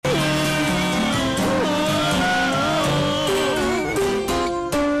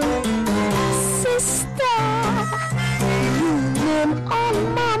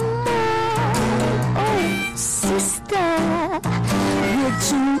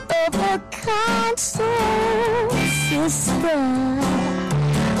have a kind soul, sister.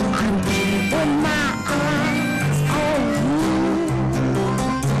 I'm keeping my eyes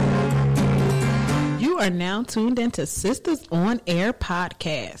on you. You are now tuned into Sisters on Air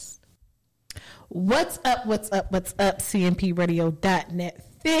podcast. What's up, CMPradio.net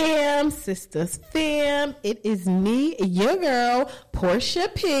fam, sisters fam. It is me, your girl, Portia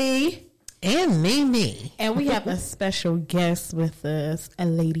P. And Mimi. And we have a special guest with us,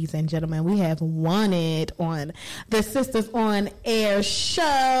 ladies and gentlemen. We have Wanted on the Sisters on Air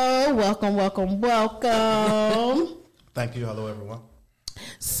show. Welcome. Thank you. Hello, everyone.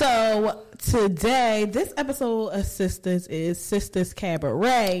 So today, this episode of Sisters is Sisters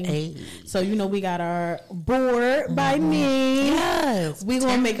Cabaret. Hey. So you know we got our board by me. Yes. We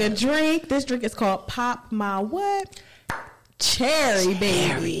gonna make a drink. This drink is called Pop My What? Cherry,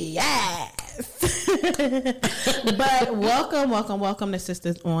 baby. Yes. But welcome to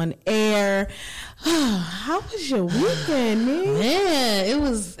Sisters on Air. How was your weekend, man? Yeah, it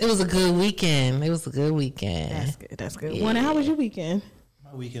was a good weekend. That's good. Yeah. How was your weekend?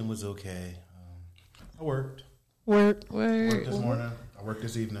 My weekend was okay. I worked. Worked this morning. I worked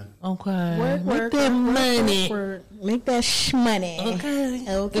this evening. Okay. Work that money. Make that shmoney.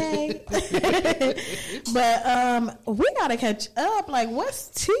 Okay. But we gotta catch up. Like, what's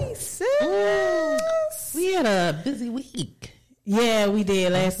tea, sis? We had a busy week. Yeah, we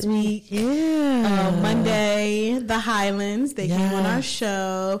did last week. Yeah. Monday, the Highlands. They came on our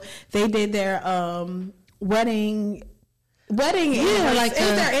show. They did their wedding. Yeah, like it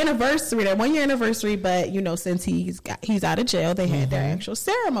was their anniversary, their 1 year anniversary. But you know, since he's out of jail, they had their actual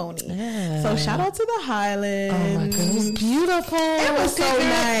ceremony. Yeah. So shout out to the Highlands. Oh my God, it was beautiful. It was so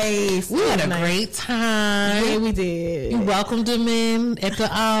nice. We had a great time. Yeah, we did. You welcomed them in at the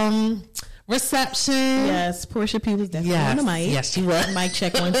reception. Yes, Portia P was definitely on the mic. Yes, she was. Mic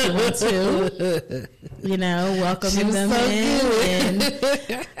check 1 2 1 2. You know, welcoming them in,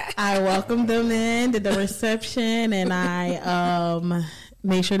 and I welcomed them in, did the reception, and I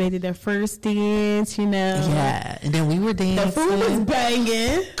made sure they did their first dance. You know, yeah, and then we were dancing. The food was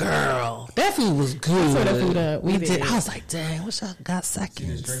banging, girl. That food was good. We the food up. We did. I was like, dang, wish I got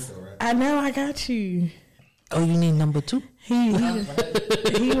seconds. Though, right? I know, I got you. Oh, you need number 2? He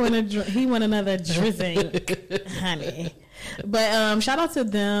want another drizzing, honey. But shout out to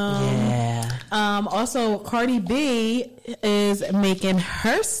them. Yeah. Also, Cardi B is making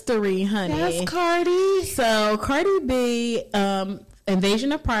herstory, honey. Yes, Cardi. So Cardi B,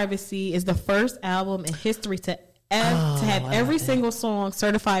 Invasion of Privacy is the first album in history to have every single song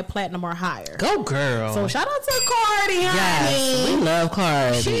certified platinum or higher. Go girl. So shout out to Cardi, honey. Yes, we love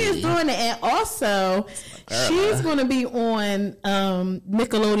Cardi. She is doing it, and also she's going to be on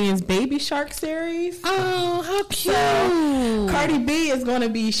Nickelodeon's Baby Shark series. Oh, how cute. So, Cardi B is going to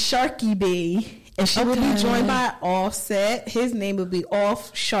be Sharky B. And she will be joined by Offset. His name will be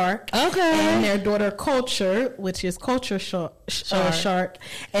Off Shark. Okay. And their daughter Culture, which is Culture Shark.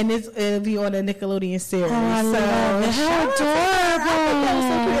 And it'll be on the Nickelodeon series. Oh, I love it. How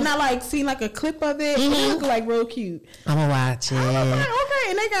adorable. And I seen a clip of it. Mm-hmm. It looked like real cute. I'm going to watch it. I was like, okay.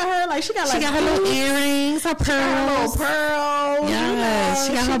 And they got her, she got her little earrings, her pearls. Yes.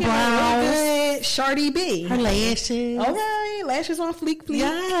 She got her brows. Shardy B. Her lashes. Okay. Lashes on fleek.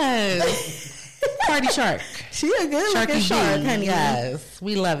 Yes. Cardi Shark. She a good looking shark, honey. Yes,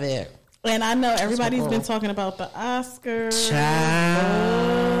 we love it. And I know everybody's been talking about the Oscars. Child.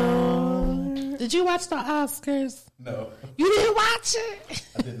 Did you watch the Oscars? No. You didn't watch it?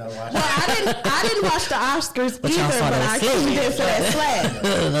 I did not watch it. Well, I didn't watch the Oscars either, but I tuned in for that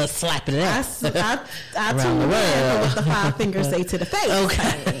slap. Slapping it up. I tuned in for what the 5 fingers say to the face.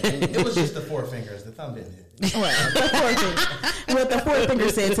 Okay. It was just the 4 fingers. The thumb didn't hit. Well, what the 4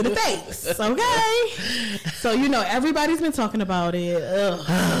 fingers said to the face. Okay. So, you know, everybody's been talking about it. Ugh.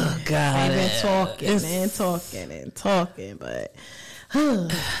 Oh, God. They've been talking, but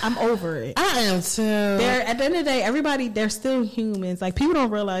I'm over it. I am too. At the end of the day, they're still humans. Like, people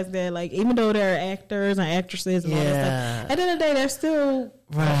don't realize that, like, even though they're actors and actresses and all that stuff, at the end of the day, they're still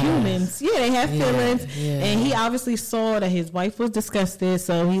humans. Yeah, they have feelings. Yeah. And he obviously saw that his wife was disgusted,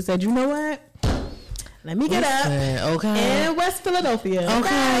 so he said, you know what? Let me get up. Okay. In West Philadelphia.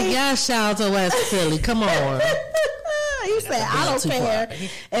 Okay. Yeah, shout out to West Philly. Come on. He said, I don't care.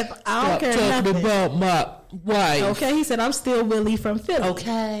 I don't care nothing about my wife. Okay, he said, I'm still Willie from Philly.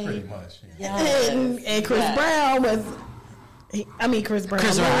 Okay. Pretty much. Yeah. And Chris Brown was... Chris Brown.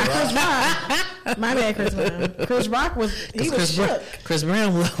 Chris Rock. My bad, Chris Brown. Chris Rock was shook. Chris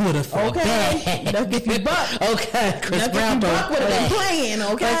Brown would have fought back. Duck if you buck. Okay, Chris Brown would have been playing,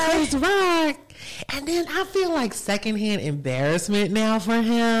 okay? Chris Rock. And then I feel like secondhand embarrassment now for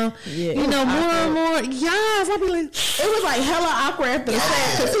him. Yeah, you know, more and more. Yes, I be like, it was like hella awkward after the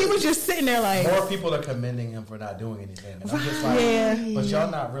set because he was just sitting there like. More people are commending him for not doing anything. And I'm just like, but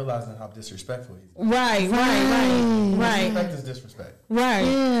y'all not realizing how disrespectful he's been. Right. Disrespect is disrespect. Right,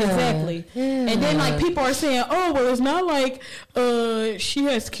 exactly. Yeah. And then like people are saying, oh, well, it's not like she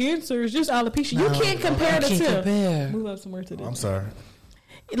has cancer, it's just alopecia. You can't compare the two. Move up somewhere to this. I'm sorry.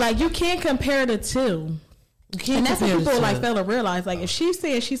 Like you can't compare the two. And that's what people like fail to realize. Like if she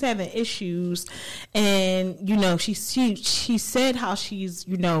says she's having issues, and you know she said how she's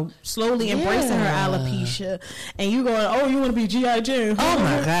slowly embracing her alopecia, and you going, oh, you want to be G.I. Jane? Oh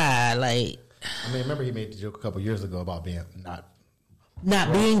my God! Like I mean, remember he made the joke a couple years ago about being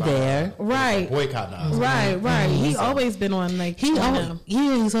not being there, right? Boycott now, right. He's always been on like he's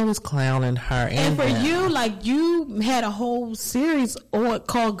always clowning her. And for you, like you had a whole series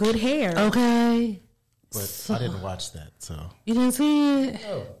called Good Hair, okay. But I didn't watch that, so you didn't see it.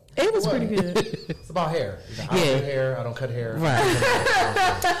 No. It was pretty good. It's about hair. I don't cut hair. I don't cut hair.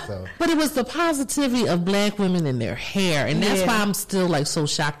 Right. So. But it was the positivity of black women in their hair, and that's why I'm still like so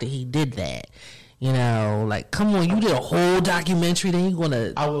shocked that he did that. You know, like, come on, you did a whole documentary, then you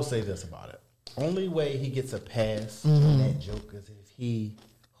gonna. I will say this about it: only way he gets a pass on that joke is if he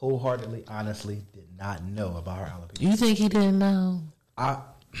wholeheartedly, honestly did not know about her alopecia. You think he didn't know?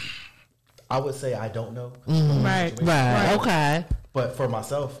 I would say I don't know. Right. Okay. But for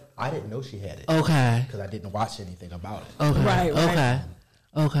myself, I didn't know she had it. Okay. Because I didn't watch anything about it. Okay. Right.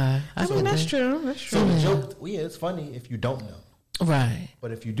 Okay. I mean, that's true. So the joke, it's funny if you don't know. Right.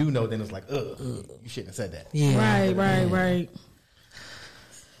 But if you do know, then it's like, ugh, you shouldn't have said that. Yeah. Right.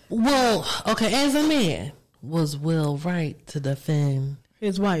 Well, okay, as a man, was Will right to defend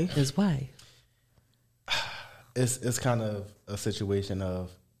his wife? It's kind of a situation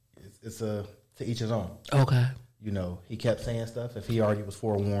of, it's to each his own. Okay. You know, he kept saying stuff. If he already was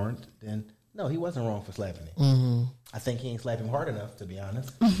forewarned, then no, he wasn't wrong for slapping him. Mm-hmm. I think he ain't slapped him hard enough, to be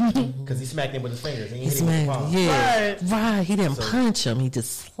honest, because he smacked him with his fingers. And he hit him with his palm. Yeah, right. He didn't punch him. He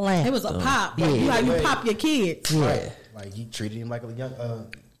just slapped. It was a pop. Yeah. Like you pop your kids. Yeah. Right. Like he treated him like a young.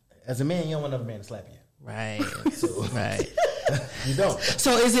 As a man, you don't want another man to slap you. Right. Right. You don't.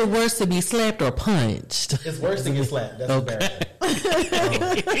 So is it worse to be slapped or punched? It's worse to get slapped. That's embarrassing.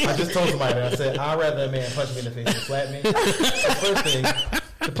 I just told somebody that. I said, I'd rather a man punch me in the face than slap me. The first thing,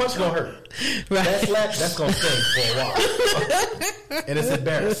 the punch gonna hurt. Right. That slap, that's gonna sting for a while. And it's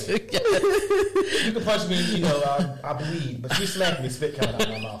embarrassing. You can punch me, I bleed, but you smack me, spit coming out of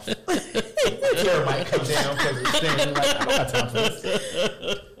my mouth. Tear might come down because it's stinging. Like, I don't have time for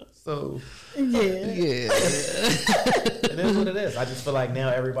this. So... Yeah. It is what it is. I just feel like now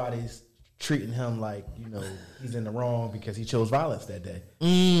everybody's treating him like, he's in the wrong because he chose violence that day.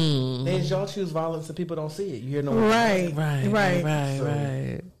 Then y'all choose violence and people don't see it. You hear no right. Yeah.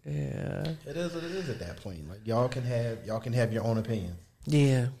 It is what it is at that point. Like y'all can have your own opinions.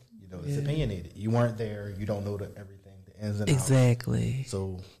 Yeah. It's opinionated. You weren't there. You don't know everything, the ins and outs. Exactly.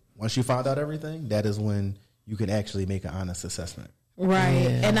 So once you find out everything, that is when you can actually make an honest assessment. Right.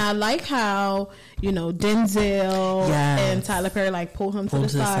 Yeah. And I like how, Denzel and Tyler Perry pull him to the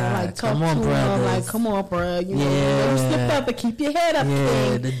side, like talk to him, like, come on, bro. You slip up and keep your head up.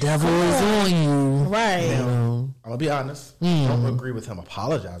 Yeah, the devil is on you. Right. I'm gonna be honest. I don't agree with him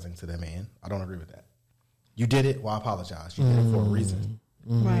apologizing to that man. I don't agree with that. You did it, well, I apologize. You did it for a reason.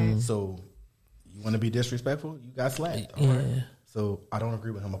 Right. So you want to be disrespectful, you got slapped. All right. So I don't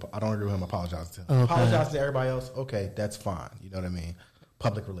agree with him. I don't agree with him apologizing to him. Okay. Apologize to everybody else. Okay, that's fine. You know what I mean?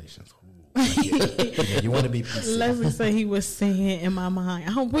 Public relations. You want to be PC. Leslie said he was saying in my mind,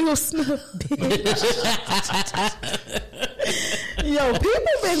 I'm Will Smith, bitch. Yo,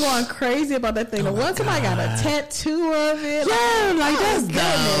 people been going crazy about that thing. The one time I got a tattoo of it. Yeah, that's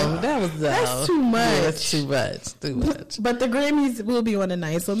dumb. That was dumb. That's too much. Yeah, that's too much. But the Grammys will be on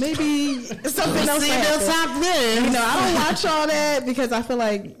tonight, so maybe something else will happen. Top this. I don't watch all that because I feel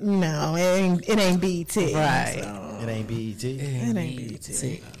like, it ain't BET. Right. So. It ain't BET? It ain't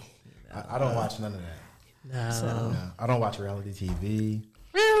BET. I don't watch none of that. No. I don't watch reality TV.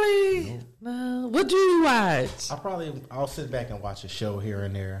 Really? No. What do you watch? I'll sit back and watch a show here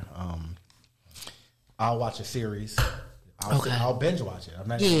and there. I'll watch a series. I'll binge watch it.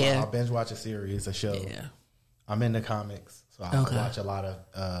 I'll binge watch a series, a show. Yeah. I'm into comics, so I watch a lot of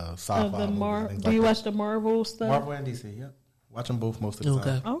sci-fi movies. Do you watch the Marvel stuff? Marvel and DC, yeah. Watch them both most of the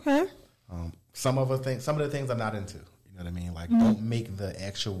time. Okay. Some of the things I'm not into. You know what I mean? Like, don't make the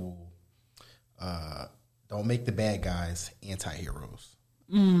actual, don't make the bad guys anti-heroes.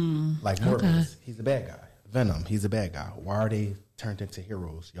 Like Morbius, he's a bad guy. Venom, he's a bad guy. Why are they turned into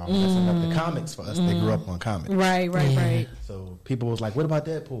heroes. Y'all messing up the comics for us. They grew up on comics. Right. So people was like, what about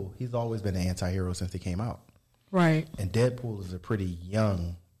Deadpool? He's always been an anti-hero since he came out. Right. And Deadpool is a pretty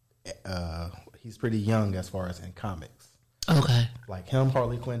young, he's pretty young as far as in comics. Okay. Like him,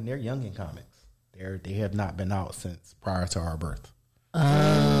 Harley Quinn, they're young in comics. They have not been out since prior to our birth.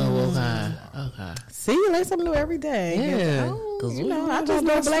 Oh, okay. See, you learn something new every day. Yeah. I just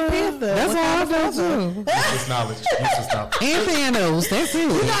know Black Panther. That's all I know too. Useless knowledge. And Thanos. That's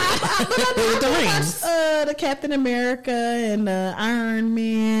it. I watched the Captain America and Iron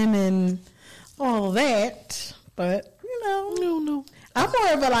Man and all that. But, no. I'm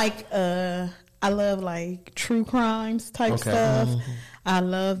more of a I love like true crimes type stuff. Mm-hmm. I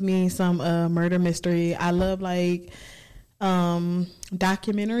love me some murder mystery. I love like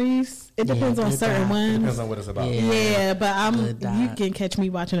documentaries. It depends on certain ones. It depends on what it's about. Yeah, but you can catch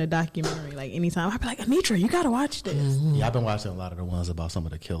me watching a documentary like anytime. I'll be like, Anitra, you gotta watch this. Mm-hmm. Yeah, I've been watching a lot of the ones about some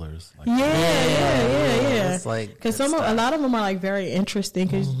of the killers. Like yeah. It's like because a lot of them are like very interesting.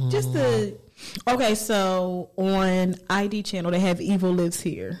 Because so on ID channel they have Evil Lives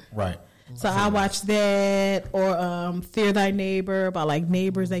Here. Right. So I watched that, or Fear Thy Neighbor, about like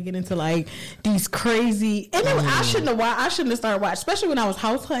neighbors that get into like these crazy. And then I shouldn't have started watching, especially when I was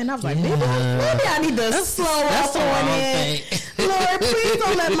house hunting. I was like, maybe I need to slow up on it. Lord, please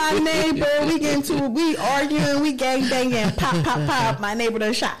don't let my neighbor. We arguing, we gang banging, pop. My neighbor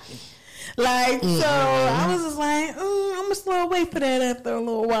done shot me. Like so, I was just like, I'm gonna slow away for that after a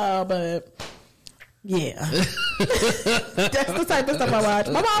little while, but. Yeah. That's the type of stuff I watch.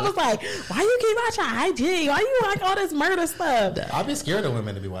 My mom was like, why you keep watching IG? Why you like all this murder stuff? I'd be scared of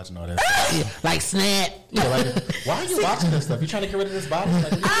women to be watching all that stuff. Like Snap. Yeah, like, why are you watching this stuff? You trying to get rid of this body?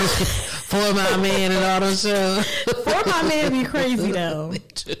 Like, For My Man and all those shows. For My Man be crazy though.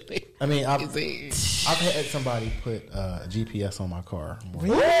 I mean, I've had somebody put GPS on my car.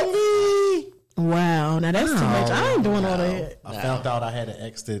 Really? Wow. Now that's too much. I ain't doing all that. I found out I had an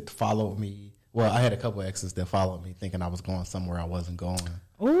ex that followed me. Well, I had a couple exes that followed me thinking I was going somewhere I wasn't going.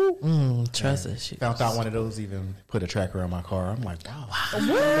 Ooh. Trust issues. Found out one of those even put a tracker on my car. I'm like, wow.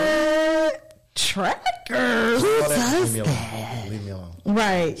 What? Tracker? Who does that? Leave me alone.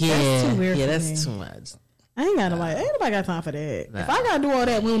 Right. Yeah. That's too weird. Yeah, for that's me. too much. Ain't nobody got time for that. Nah. If I gotta do all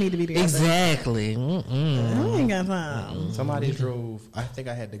that, we don't need to be together. Exactly. I ain't got time. Somebody drove. I think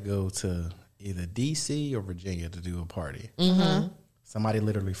I had to go to either DC or Virginia to do a party. Mm-hmm. Somebody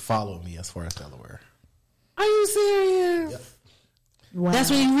literally followed me as far as Delaware. Are you serious? Yep. Wow. That's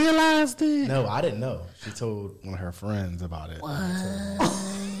when you realized it? No, I didn't know. She told one of her friends about it. What?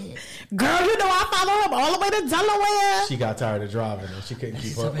 Girl, you know I followed him all the way to Delaware. She got tired of driving and she couldn't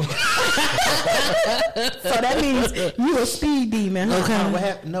keep up. So that means you a speed demon. Okay. What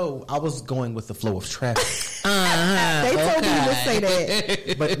happened? No, I was going with the flow of traffic. They told me to say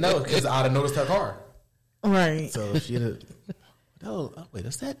that. But no, because I'd have noticed her car. Right. So she'd have... Oh, wait,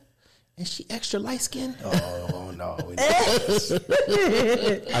 is that? Is she extra light skinned? Oh no.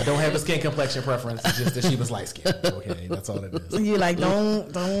 I don't have a skin complexion preference. It's just that she was light skinned. Okay, that's all it is. You like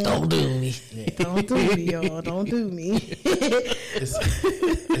don't do me. Yeah. Don't do me, y'all. Don't do me. Is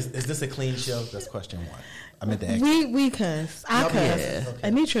this a clean show? That's question one. I meant to ask. We cuss. I cuss. Yeah.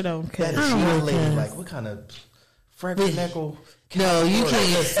 Okay. Anitra don't cuss. That is lady. Like what kind of Frankie Knuckle? No, you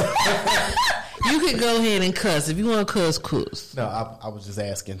can't. You can go ahead and cuss. If you want to cuss. No, I was just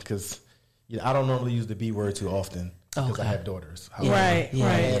asking because I don't normally use the B word too often because I have daughters. However, right. I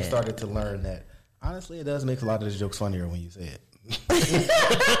have started to learn that, honestly, it does make a lot of the jokes funnier when you say it.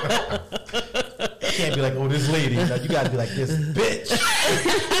 You can't be like, oh, this lady. No, you got to be like, this bitch.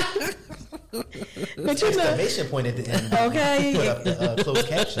 But you know, exclamation point at the end. Okay. Put up the closed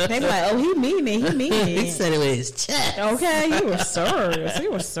caption. They be like, oh, he mean it. He said it with his chest. Okay, you were serious.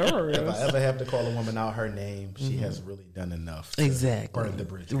 If I ever have to call a woman out her name, she has really done enough to burn the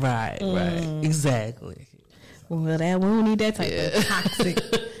bridge. Right. Exactly. Well, we don't need that type of toxic.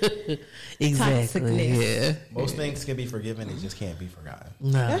 Exactly. Toxicness. Yeah. Most things can be forgiven; it just can't be forgotten.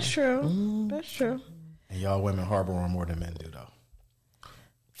 No. That's true. That's true. And y'all women harbor on more than men do, though.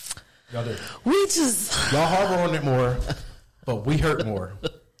 Y'all do. Y'all harbor on it more, but we hurt more.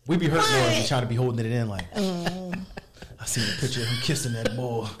 We be hurt more than trying to be holding it in. Like I seen a picture of him kissing that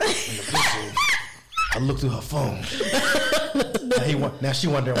boy in the picture. I looked through her phone. Now she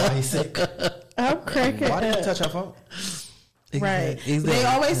wondering why he's sick. I'm cracking. Why did you touch her phone? Right. Exactly. They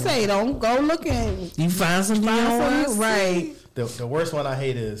always say, don't go looking. You find something else. Right. The worst one I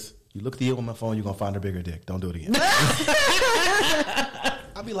hate is you look through your phone, you're gonna find a bigger dick. Don't do it again.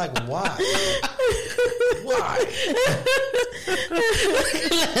 I'll be like, why? Why?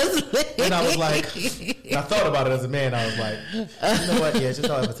 And I was like, I thought about it as a man. I was like, you know what? Yeah, just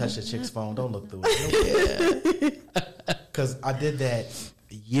don't ever touch your chick's phone. Don't look through it. Because I did that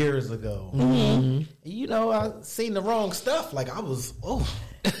years ago. Mm-hmm. You know, I seen the wrong stuff. Like I was,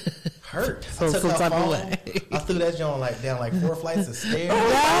 hurt. So I took her phone. I threw that joint down 4 flights of stairs.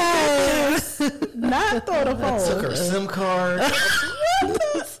 Yes. Not throw the phone. I took her SIM card.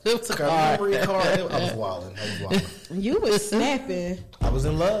 Took her memory card. I was wilding. You was snapping. I was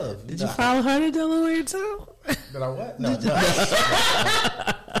in love. Did you follow her to Delaware too? Did I what? No.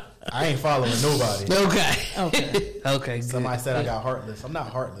 I ain't following nobody. Okay. Somebody said I got heartless. I'm not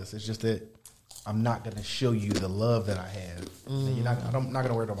heartless. It's just that I'm not going to show you the love that I have. I'm not going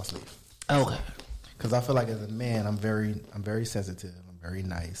to wear it on my sleeve. Okay. Because I feel like as a man, I'm very sensitive. I'm very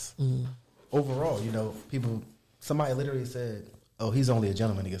nice. Overall, you know, somebody literally said, "Oh, he's only a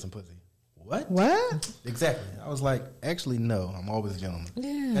gentleman to get some pussy." What? Exactly. I was like, actually, no. I'm always a gentleman.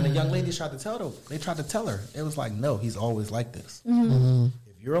 Yeah. And the young lady tried to tell her. It was like, no, he's always like this. Mm-hmm.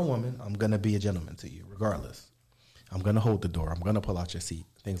 If you're a woman, I'm gonna be a gentleman to you, regardless. I'm gonna hold the door. I'm gonna pull out your seat.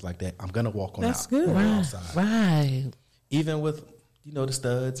 Things like that. I'm gonna walk on outside. Right. Even with the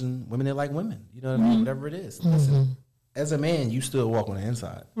studs and women that like women. You know what I mean? Whatever it is. Listen. As a man, you still walk on the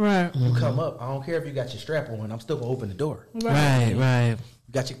inside. Right. You come up. I don't care if you got your strap on. I'm still going to open the door. Right. You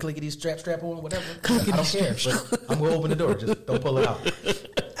got your clickety strap on, whatever. I don't care. But I'm going to open the door. Just don't pull it out.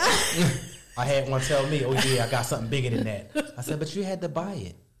 I had one tell me, "Oh, yeah, I got something bigger than that." I said, "But you had to buy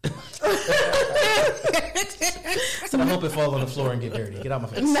it." So I hope it fall on the floor and get dirty. Get out my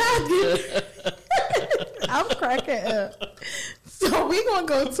face. I'm cracking up. So we're going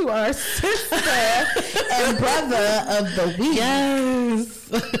to go to our sister and brother of the week. Yes.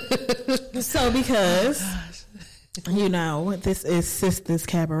 So because, this is Sisters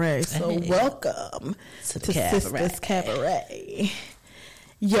Cabaret. So welcome to Sisters Cabaret.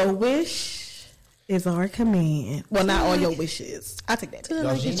 Your wish is our command. Well, not all your wishes. I take that.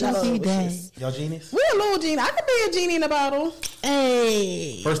 Y'all genies? We're a little genie. I could be a genie in a bottle.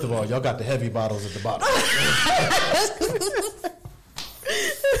 Hey. First of all, y'all got the heavy bottles at the bottom.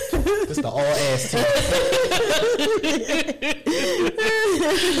 It's the all ass team.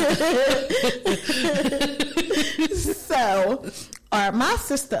 So, my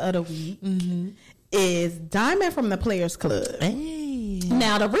sister of the week is Diamond from the Players Club. Hey.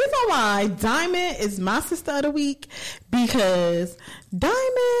 Now, the reason why Diamond is my sister of the week, because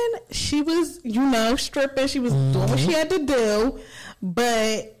Diamond, she was, stripping. She was doing what she had to do,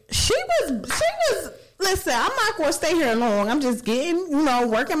 but she was. Listen, I'm not going to stay here long. I'm just getting,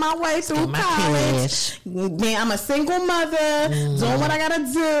 working my way through college. Man, I'm a single mother, doing what I got to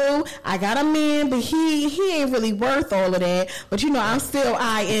do. I got a man, but he ain't really worth all of that. But, I'm still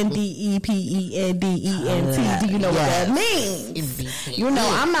INDEPENDENT. Do you know what that means?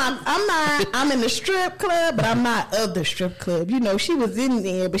 I'm in the strip club, but I'm not of the strip club. She was in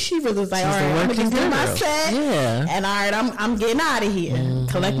there, but she really was like, all right, I'm going to just do my set. Yeah. And all right, I'm getting out of here.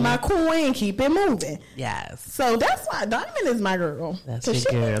 Collect my coin, keep it moving. Yes. So that's why Diamond is my girl. That's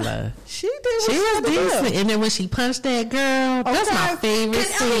your girl. She did. She was decent. And then when she punched that girl, that's my favorite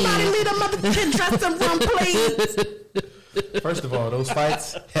scene. Everybody leave them motherfucking dressing room, please. First of all, those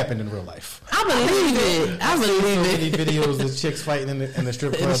fights happened in real life. I believe it. I believe it. So many videos of chicks fighting in the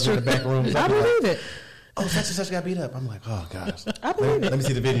strip clubs in the back rooms. I believe it. Oh, such and such got beat up. I'm like, oh gosh. I believe it. Let me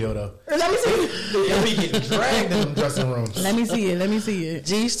see the video though. Let me see. Yeah, we getting dragged in them dressing rooms. Let me see it.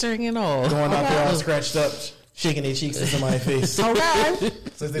 G-string and all. Going out there all scratched up, shaking their cheeks in somebody's face. Okay.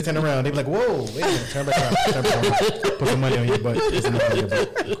 So as they turn around, they be like, whoa, wait a minute, turn back around. Put some money on your butt. Put some money on your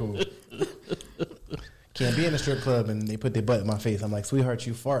butt. Cool. Can't be in a strip club and they put their butt in my face. I'm like, sweetheart,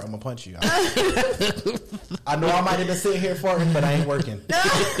 you fart, I'm gonna punch you. I know I might have been sitting here farting, but I ain't working.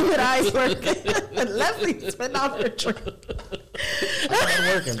 But I ain't working. Leslie spit off her drink. I'm not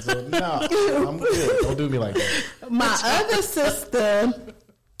working, so no, I'm good. Don't do me like that. My other sister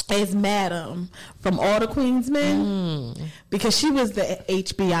is Madam from All the Queen's Men, because she was the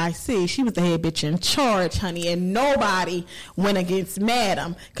HBIC. She was the head bitch in charge, honey, and nobody went against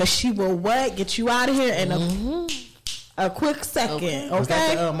Madam, because she will get you out of here in a quick second. Okay. Was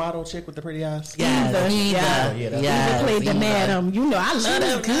that the model chick with the pretty eyes? Yeah. He played the Madam. I love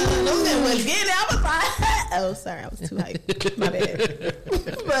them. Them was getting. I was like, oh, sorry, I was too hyped. My bad.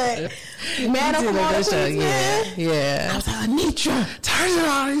 But Madam from All the Queen's Men. Yeah. I was like, Anitra, turn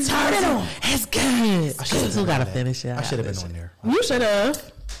it on. It's good. Who got to finish it? I should have been on there. You should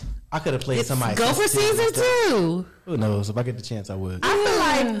have. I could have played somebody. Go for season 2. Who knows? If I get the chance, I would. I feel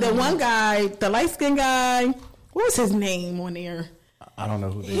like the one guy, the light skinned guy, what was his name on there? I don't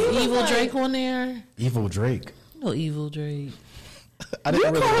know who they are. Evil Drake on there. Evil Drake. No, Evil Drake. I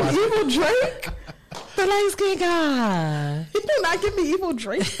didn't You call him Evil Drake? The light skinned guy. He did not give me Evil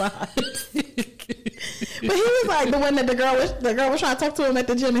Drake vibes. But he was like the one that the girl was trying to talk to him at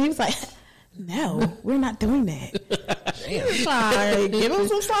the gym, and he was like, "No, we're not doing that." He was like, "Give him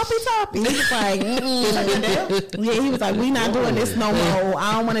some sloppy toppy." He was like, "Yeah." He was like, "We not doing this no more.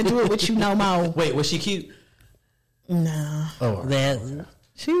 I don't want to do it with you no more." Wait, was she cute? No. Oh, That.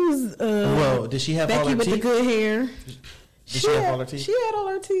 She was. well, did she have all Becky her with teeth? the good hair. Did she have all her teeth? She had all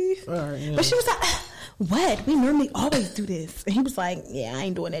her teeth. All right, yeah. But she was like, "What? We normally always do this." And he was like, "Yeah, I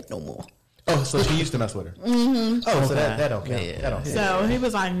ain't doing that no more." Oh, so she used to mess with her. Mm-hmm. Oh, so that don't count. Yeah. That don't count. So he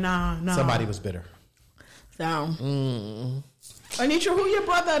was like, "Nah." Somebody was bitter. So, Anitra, who your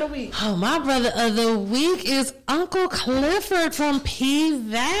brother of the week? Oh, my brother of the week is Uncle Clifford from P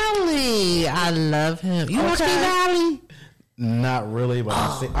Valley. I love him. You watch P Valley? Not really, but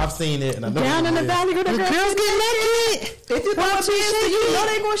I've seen it. And I know Down in the valley, The girls get naked. If you Watch go it, you know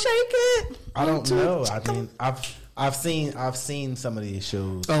they gonna shake it. I don't know. I mean, I've seen some of these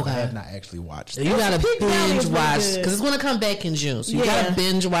shows. Okay. I have not actually watched You them. gotta Pig Valley is binge really watch good. because it's gonna come back in June. So you Yeah. gotta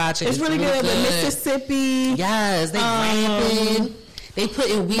binge watch it. It's really good with Mississippi. Yes, they rapping. They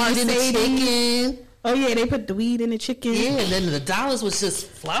putting weed in the Mercedes. chicken. Oh yeah, they put the weed in the chicken. Yeah, and then the dollars was just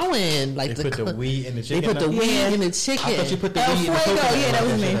flowing. Like They put the weed in the They chicken. put the now? weed Yeah. in the I thought you chicken. put the El weed in the Fuego, coconut. yeah, that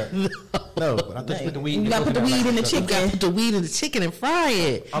was me. me. No, but I thought you put the weed in You the gotta put the coconut. weed in the You chicken. gotta put the weed in the chicken and fry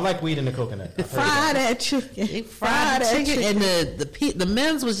it. I like weed in the coconut. I've heard Fry that. that chicken. They fried the chicken, and the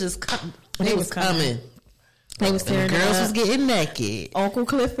men's was just they was coming. They was And tearing the girls it was up. getting naked. Uncle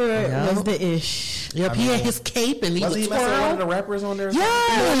Clifford Yeah. was the ish. Yep, he had his cape and he Was was he messing with one of twirl. the rappers on there?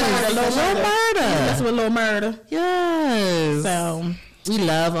 Yes, Lil That's Murder. with Lil Murder. Yes. So We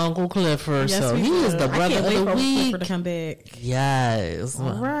love Uncle Clifford. yes, so we he is do. the I brother can't of wait the for Uncle week. Clifford to come back. Yes.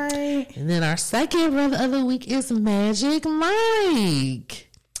 All right. And then our second brother of the week is Magic Mike.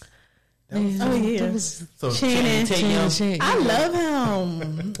 Oh yeah. So Shannon. Shannon. I love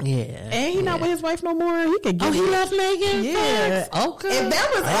him. Yeah. And he not with his wife no more. He could get Oh, he it. left Megan? Yeah. Fox? Okay. If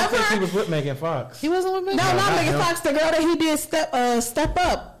that was I don't think he ever was with Megan Fox. He wasn't with Megan? no, not not Megan him. Fox, the girl that he did step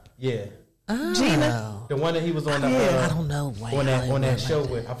up. Yeah, Oh. Gina. the one that he was on the Yeah. I don't know. Why on that Hollywood show like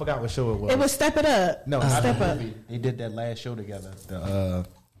with. I forgot what show it was. It was Step It Up. no, not Step the Up. movie. They did that last show together.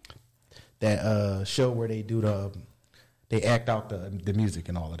 That show where they do they act out the music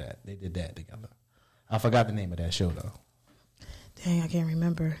and all of that. They did that together. I forgot the name of that show though. Dang, I can't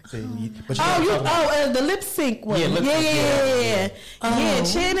remember. But you The lip sync one. Yeah, lip sync, Yeah,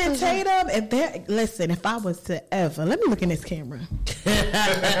 Channing Tatum. If I was to ever, let me look in this camera.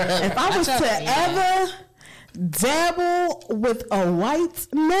 If I was to ever dabble with a white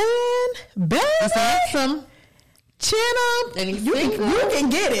man, baby, Handsome. Channing, And he's you single. can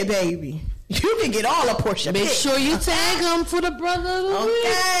get it, baby. You can get all of Portia. Make Pitt. sure you tag him for the brother of the week.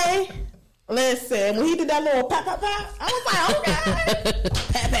 Okay. Listen, when he did that little pat, pat, pat, I was like,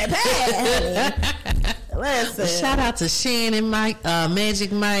 okay. pat. Listen. Shout out to Shannon Mike,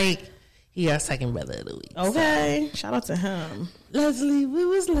 Magic Mike. He our second brother of the week. Okay. Shout out to him. Leslie, what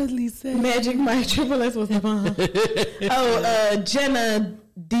was Leslie saying? Magic Mike Triple S was the bomb. Jenna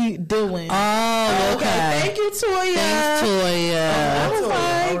Dillon. Oh, okay. Thank you, Toya. Thanks, Toya. I was how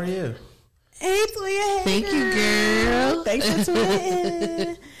are like, you? hey, Toya. Hey, Thank you, girl. Thanks for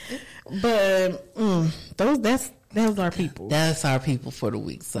Toya. But those are people. That's our people for the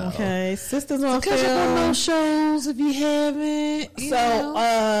week. So Okay, Sisters on catch up on Film. those shows if you haven't. You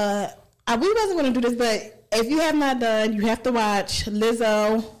know. We wasn't going to do this, but if you have not done, you have to watch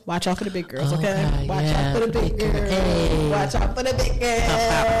Lizzo. Watch out for the big girls, okay? Okay, Watch yeah, out for the big girls. Hey. Watch out for the big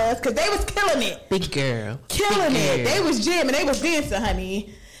girls, because they was killing it, Big girl. killing Big it. girl. They was jamming, they was dancing,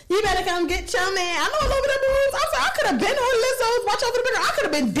 honey. You better come get your man. I know I love the moves. I could have been on Lizzo's. Watch out for the big girl. I could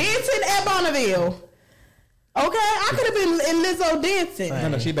have been dancing at Bonneville. Okay, I could have been in Lizzo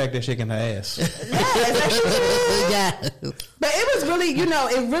dancing. No, she back there shaking her ass. Yes. But it was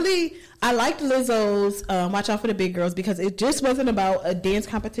really, I liked Lizzo's Watch Out for the Big Girls because it just wasn't about a dance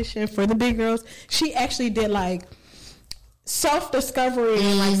competition for the big girls. She actually did like self-discovery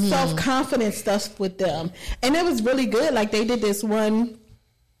and like self-confidence stuff with them. And it was really good. Like they did this one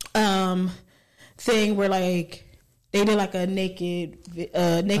thing where like they did like a naked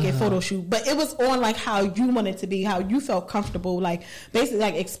photo shoot, but it was on like how you wanted to be, how you felt comfortable, like basically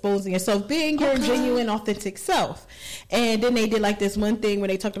like exposing yourself, being your genuine, authentic self. And then they did like this one thing where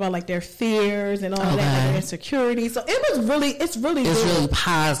they talked about like their fears and all that, like their insecurities. So it's really It's good. really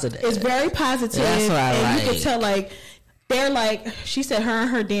positive. It's very positive. That's what I and like. you can tell like they're like, she said her and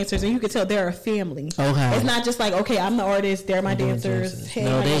her dancers, and you could tell they're a family. Okay. It's not just like, okay, I'm the artist, they're my dancers. Hey,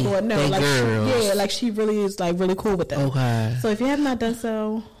 no, they like girls. like she really is like really cool with them. Okay. So if you have not done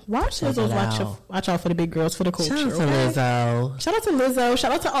so, watch Lizzo's watch out for the big girls, for the culture. Shout out to Lizzo. Shout out to Lizzo.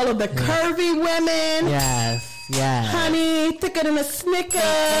 Shout out to all of the curvy women. Yes. Honey, thicker than a Snicker.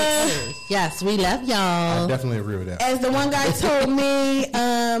 Yes, we love y'all. I definitely agree with that. As the one guy told me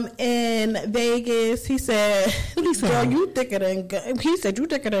in Vegas, he said, girl, you thicker than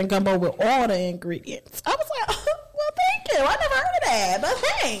gumbo with all the ingredients. I was like, well, thank you. I never heard of that, but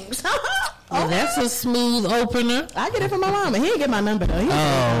thanks. Well, that's a smooth opener. I get it from my mama. He didn't get my number,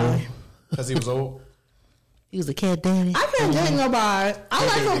 though. Because he was old? He was a cat daddy. I can't date nobody.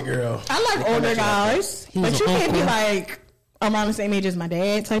 I like older guys. But you can't be like around the same age as my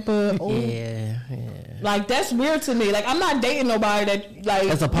dad type of old. Yeah. Like, that's weird to me. Like, I'm not dating nobody that, like, you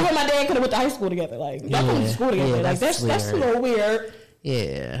and my dad could have went to high school together. Like, y'all went to school together. Like, that's a little weird.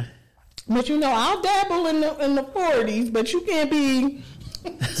 Yeah. But, I'll dabble in the 40s, but you can't be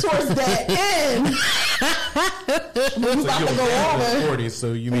towards that end. You about to go over 40s,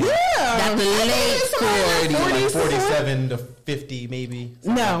 so you mean not the late 40s, like 47 to 50 maybe?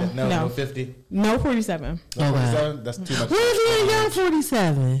 No, 50. No 47. No 47? That's too much. What if you're young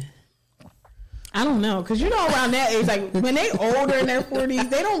 47? I don't know, because around that age, like when they older in their 40s,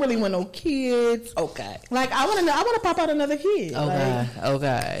 they don't really want no kids. Okay. Like I want to pop out another kid.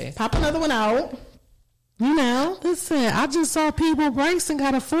 Okay. Pop another one out. Listen, I just saw people. Bryson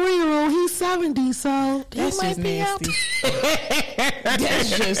got a 4-year-old. He's 70, so that's just nasty.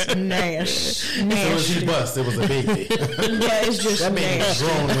 That's just nasty. It was he bust. It was a baby. Yeah, it's just that man was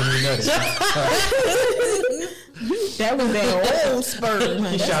grown when he nutted. That was that old sperm.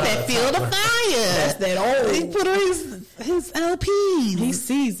 That's that Field of Fire. That's that old. He put on his LPs. He's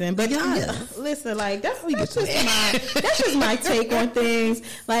seasoned, but listen, like that's just my take on things.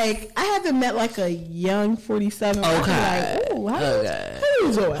 Like I haven't met like a young 47. Okay. Like, ooh,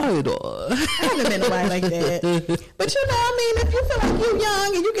 how you doing? I haven't met nobody like that. But if you feel like you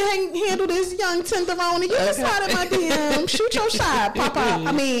young and you can handle this young tenderoni, you can slide in my DM, shoot your shot, pop up.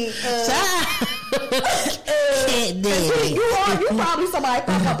 You probably somebody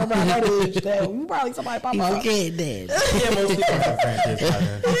pop up around that age. You probably somebody pop up. Yeah, most people have grandkids by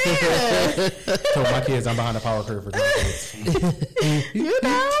then. Yeah. So my kids, I'm behind the power curve for grandkids.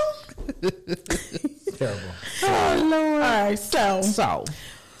 Terrible. Oh Lord! All right, so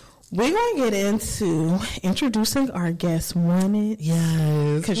we're gonna get into introducing our guest Wanted.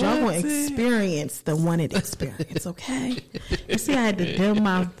 Yes, because y'all gonna experience the Wanted experience. Okay. You see, I had to dim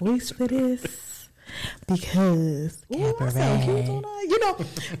my voice for this. Because all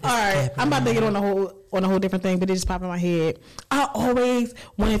right, I'm about to get on a whole different thing, but it just popped in my head. I always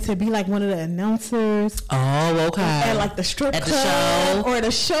wanted to be like one of the announcers. Oh, okay. At like the strip club or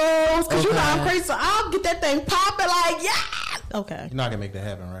the shows, because I'm crazy, so I'll get that thing popping like Okay. You're not gonna make that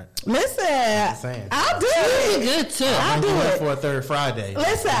happen, right? Listen, I'll do it. Good too. I'll do it for a third Friday.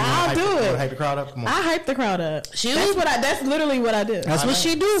 Listen, I'll do it. Hype the crowd up. Come on. I hype the crowd up. That's literally what I do. That's what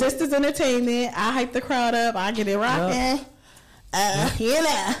she do. Sisters Entertainment. I hype the crowd up. I get it rocking. Are you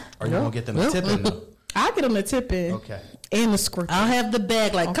gonna get them a tipping? I'll get them a tipping. Okay. And the squirt. I'll have the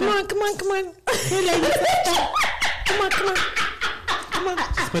bag. Like, come on. Here, ladies. Come on.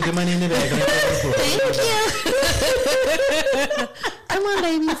 Just put the money in the bag. Thank you. Come on,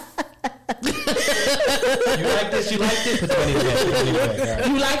 ladies. You like this? Put the money in the bag. Right.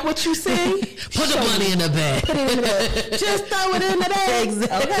 You like what you see? Put the money in the bag. Put it in the bag. Just throw it in the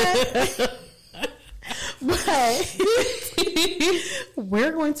bag. Okay. But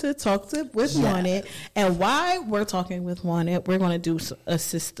we're going to talk with Wanted, and why we're talking with Wanted, we're going to do a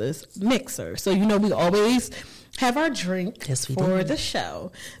sisters mixer. So we always have our drink for the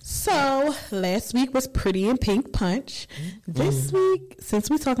show. So last week was Pretty in Pink Punch. This week, since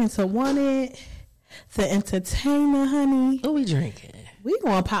we're talking to Wanted, the entertainer, honey, what we drinking? We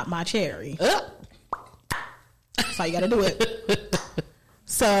gonna pop my cherry. That's how you gotta do it.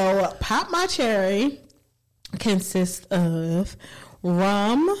 So Pop My Cherry consists of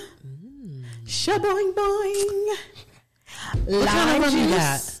rum, shaboing boing, lime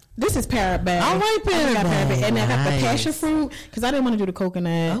juice. This is Parabang. All right, Parabang. And I got the passion fruit because I didn't want to do the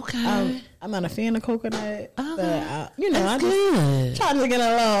coconut. Okay. I'm not a fan of coconut, but I just trying to get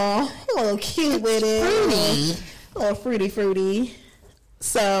a little cute with it, a little fruity.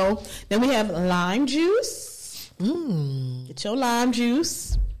 So then we have lime juice. Get your lime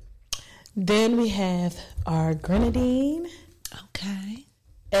juice. Then we have our grenadine. Okay.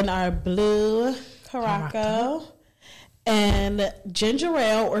 And our blue Caraco. And ginger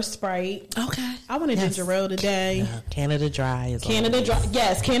ale or Sprite. Okay. I want a ginger ale today. Yeah. Canada Dry is Canada Dry.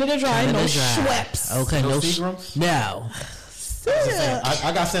 Yes, Canada Dry. Canada no Dry. Schweppes. Okay, No no Seagrams? No.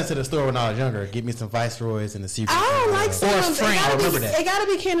 I got sent to the store when I was younger. Get me some Viceroys and the Seagrams. I don't like Seagrams. I remember that. It gotta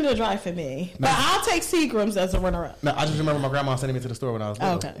be Canada Dry for me. But I'll take Seagrams as a runner-up. No, I just remember my grandma sending me to the store when I was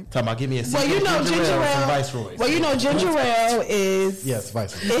little. Okay. Talking about give me a Seagram, Well, you know ginger and some ale. Viceroys. Well, you know ginger ale is Yes,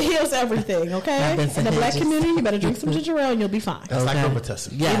 Viceroys. it heals everything. Okay, been in the black just- community, you better drink some ginger ale and you'll be fine. That's like Okay.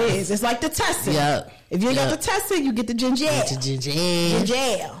 Robitussin. Yeah. It is. It's like the Tessin. Yep. If you ain't got Yep. the Tessin, you get the ginger ale. Ginger. Ginger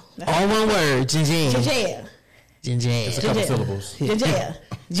ale. All one word. Ginger. Ginger ale. Ginger. It's a couple Ginger. syllables. Ginger ale.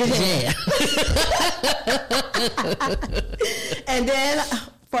 Ginger ale. And then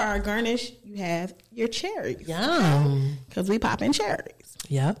for our garnish, you have your cherries. Yum. Because we popping cherries.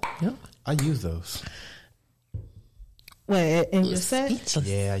 Yep. Yep. I use those. What, in your set? Speechless.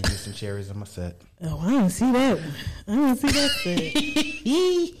 Yeah, I use some cherries in my set. Oh, I didn't see that one. I didn't see that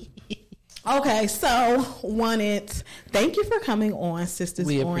set. Okay, so thank you for coming on Sisters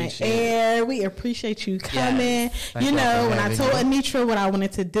We on appreciate Air. We appreciate you coming. Thank You y'all know, for when I having told me. Anitra what I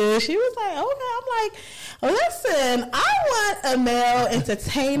wanted to do, she was like, okay. I'm like, listen, I want a male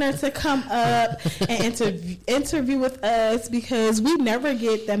entertainer to come up and interview with us because we never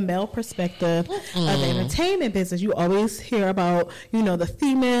get the male perspective of the entertainment business. You always hear about, the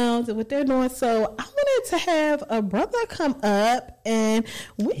females and what they're doing. So I wanted to have a brother come up and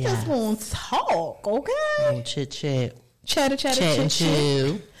we just want to talk, okay? Chit chat. Chatter, Chat and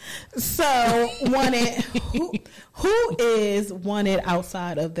chew. So, wanted, who is wanted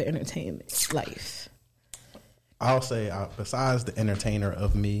outside of the entertainment life? I'll say, besides the entertainer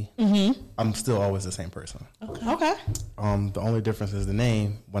of me, I'm still always the same person. Okay. The only difference is the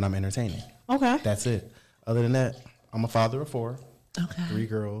name when I'm entertaining. Okay. That's it. Other than that, I'm a father of 4. Okay. 3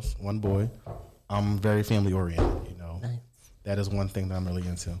 girls, 1 boy. I'm very family oriented, Nice. That is one thing that I'm really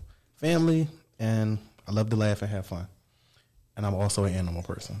into. Family, and I love to laugh and have fun. And I'm also an animal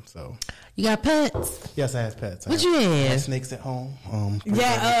person, so. You got pets? Yes, I have pets. What you I have? have snakes at home.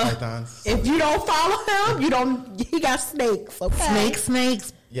 Pythons. If you don't follow him, he got snakes, okay?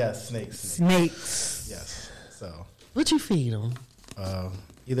 Snakes. Yes, snakes. Snakes. Yes. So, What you feed them?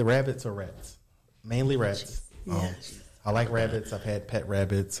 either rabbits or rats. Mainly rats. I like rabbits. I've had pet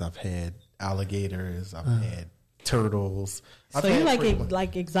rabbits. I've had alligators. I've had turtles. So you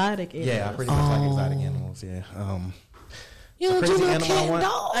like exotic animals? Yeah, I pretty much like exotic animals. Yeah. You don't do crazy no animal I cat want-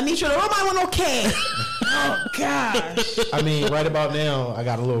 dog. Anitra, nobody want no cat. Oh, gosh. I mean, right about now, I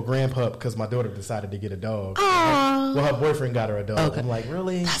got a little grandpup because my daughter decided to get a dog. Aw. Well, her boyfriend got her a dog. Okay. I'm like,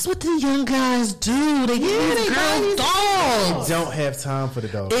 really? That's what the young guys do. They get these girls dogs. Don't have time for the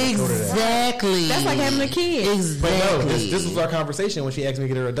dog. I told her that. Exactly. That's like having a kid. But Exactly. no, this was our conversation when she asked me to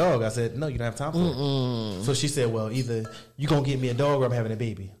get her a dog. I said, no, you don't have time for it. So she said, well, either you going to get me a dog or I'm having a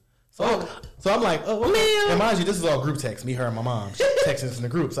baby. So I'm like, oh, okay. And mind you, this is all group text. Me, her, and my mom. She texting us in the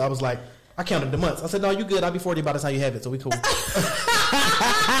group. So I was like, I counted the months. I said, no, you good. I'll be 40 by the time you have it. So we cool.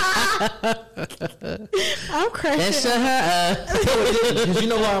 I'm crazy. That shut her up. Because you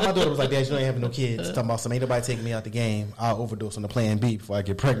know why? My daughter was like, Dad, you ain't having no kids. Talking about some, ain't nobody taking me out the game. I'll overdose on the plan B before I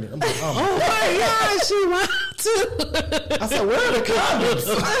get pregnant. I'm like, oh my Yeah, she want to. I said, where are the condoms?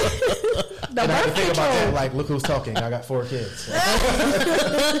 The And I had to birth think about that, control. like, look who's talking. I got 4 kids.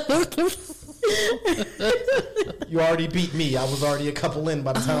 You already beat me. I was already a couple in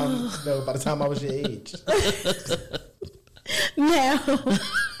by the time I was your age. Now,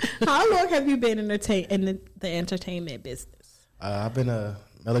 how long have you been in the entertainment business? I've been a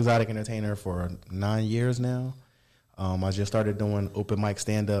male exotic entertainer for 9 years now. I just started doing open mic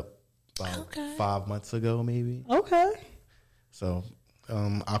stand up about 5 months ago, maybe. Okay. So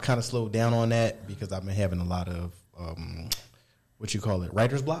I'll kind of slow down on that because I've been having a lot of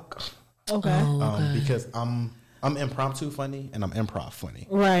writer's block. Okay. Because I'm impromptu funny and I'm improv funny.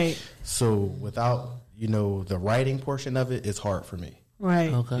 Right. So without the writing portion of it, it's hard for me.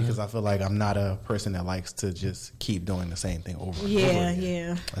 Right. Okay. Because I feel like I'm not a person that likes to just keep doing the same thing over and over again.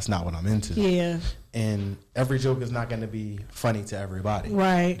 Yeah. That's not what I'm into. Yeah. And every joke is not going to be funny to everybody.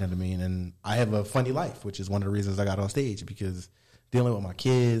 Right. You know what I mean? And I have a funny life, which is one of the reasons I got on stage, because dealing with my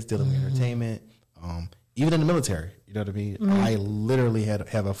kids, dealing with entertainment, even in the military, you know what I mean? I literally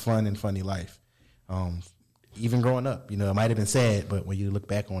have a fun and funny life. Even growing up, it might have been sad, but when you look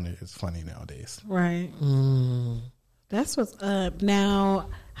back on it, it's funny nowadays. Right. That's what's up. Now,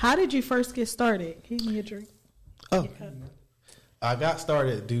 how did you first get started? Give me a drink. Oh, I got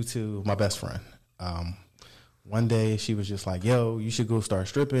started due to my best friend, one day she was just like, yo, you should go start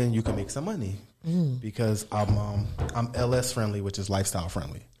stripping. You can make some money. Because I'm LS friendly, which is lifestyle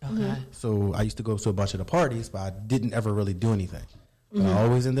friendly. Okay. So I used to go to a bunch of the parties, but I didn't ever really do anything. But I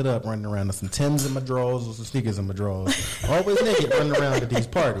always ended up running around with some Timbs in my drawers or some sneakers in my drawers. Always naked running around at these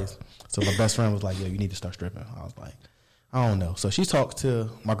parties. So my best friend was like, yo, you need to start stripping. I was like, I don't know. So she talked to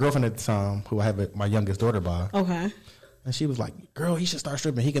my girlfriend at the time, who I have my youngest daughter by. Okay. And she was like, girl, he should start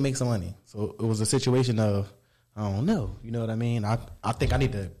stripping. He can make some money. So it was a situation of, I don't know. You know what I mean? I think I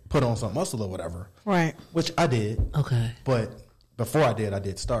need to put on some muscle or whatever. Right. Which I did. Okay. But before I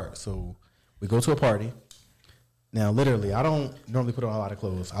did start. So we go to a party. Now, literally, I don't normally put on a lot of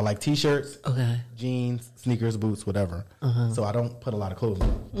clothes. I like T-shirts, jeans, sneakers, boots, whatever. So I don't put a lot of clothes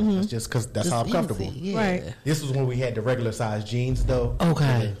on. It's just because that's how I'm comfortable. Yeah. Right. This was when we had the regular size jeans, though.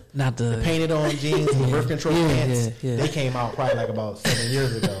 Okay. Not the painted on jeans with birth control pants. They came out probably like about 7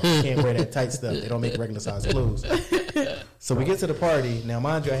 years ago. You can't wear that tight stuff. They don't make regular size clothes. So we get to the party. Now,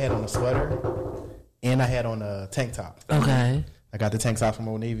 mind you, I had on a sweater and I had on a tank top. Okay. I got the tank top from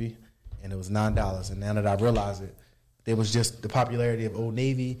Old Navy, and it was $9. And now that I realize it, there was just the popularity of Old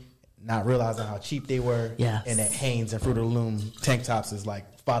Navy, not realizing how cheap they were. Yes. And that Hanes and Fruit of the Loom tank tops is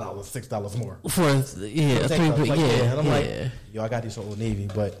like $5, $6 more. For a three, Like, yeah. And I'm like, yo, I got these from Old Navy.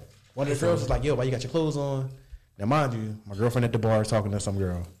 But one of the girls was like, yo, why you got your clothes on? Now, mind you, my girlfriend at the bar is talking to some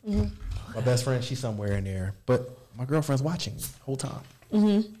girl. My best friend, she's somewhere in there. But my girlfriend's watching me the whole time.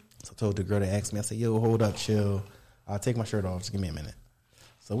 So I told the girl that asked me, I said, yo, hold up, chill. I'll take my shirt off. Just give me a minute.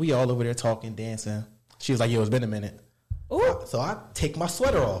 So we all over there talking, dancing. She was like, yo, it's been a minute. So I take my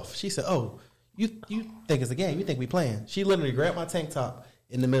sweater off. She said, oh, you think it's a game. You think we playing. She literally grabbed my tank top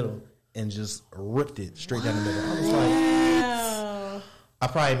in the middle and just ripped it straight down the middle. I was like, I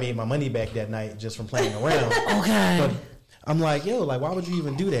probably made my money back that night just from playing around. Okay. But I'm like, yo, like, why would you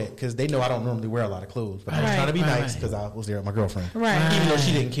even do that? Because they know I don't normally wear a lot of clothes. But I was trying to be nice because I was there with my girlfriend. Right. Even though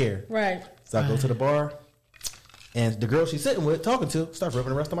she didn't care. Right. So I go to the bar, and the girl she's sitting with, talking to, starts ripping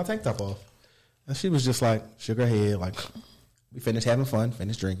the rest of my tank top off. And she was just like, shook her head, like, we finished having fun,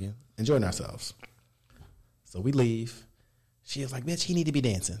 finished drinking, enjoying ourselves. So we leave. She was like, bitch, he need to be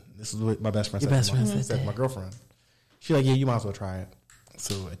dancing. This is what my best friend said to my girlfriend. She's like, yeah, you might as well try it.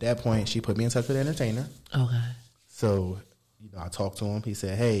 So at that point, she put me in touch with an entertainer. Okay. So, I talked to him. He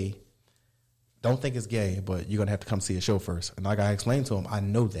said, hey, don't think it's gay, but you're going to have to come see a show first. And like I explained to him, I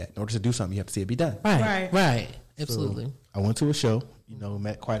know that. In order to do something, you have to see it be done. Right. Absolutely. So I went to a show,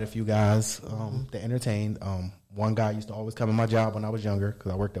 met quite a few guys that entertained. One guy used to always come in my job when I was younger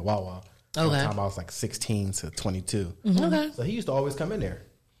because I worked at Wawa. Okay. By the time I was like 16 to 22. Okay. So he used to always come in there.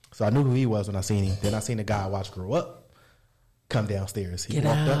 So I knew who he was when I seen him. Then I seen the guy I watched grow up come downstairs. He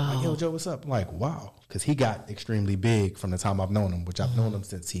walked up like, yo, Joe, what's up? I'm like, wow. Because he got extremely big from the time I've known him, which I've known him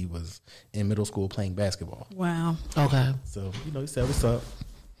since he was in middle school playing basketball. Wow. Okay. So, he said, what's up?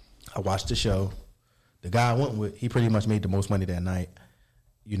 I watched the show. The guy I went with, he pretty much made the most money that night.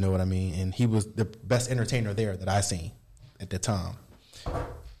 You know what I mean? And he was the best entertainer there that I seen at the time.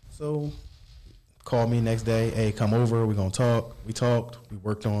 So, called me next day. Hey, come over. We're going to talk. We talked. We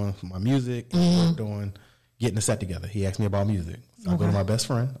worked on my music. We worked on getting the set together. He asked me about music. So I go to my best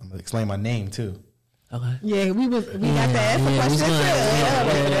friend. I'm going to explain my name, too. Okay. Yeah, we got to ask the question, too.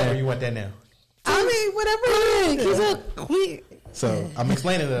 Whatever you want that now. I mean, whatever. So I'm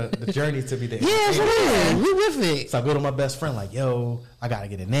explaining the journey to be there. Yeah, we with it. So I go to my best friend like, yo, I got to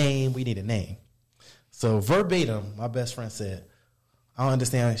get a name. We need a name. So verbatim, my best friend said, I don't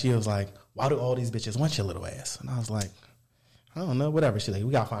understand. She was like, why do all these bitches want your little ass? And I was like, I don't know, whatever. She's like,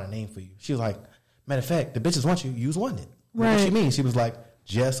 we got to find a name for you. She was like, matter of fact, the bitches want you. You's wanted. Right. What she mean? She was like,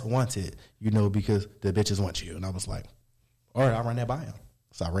 just wanted, because the bitches want you. And I was like, all right, I'll run that by him.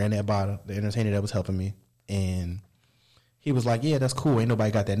 So I ran that by the entertainer that was helping me. And he was like, yeah, that's cool. Ain't nobody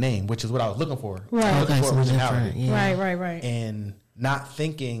got that name, which is what I was looking for. Right. Looking for originality. Yeah. Right. And not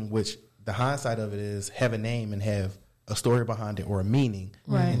thinking, which the hindsight of it is, have a name and have a story behind it or a meaning.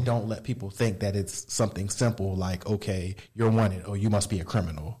 Right. And don't let people think that it's something simple like, okay, you're wanted or you must be a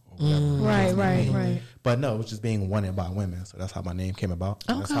criminal. Right. But no, it was just being wanted by women. So that's how my name came about.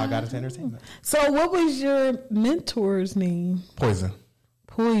 Okay. That's how I got into entertainment. So what was your mentor's name? Poison.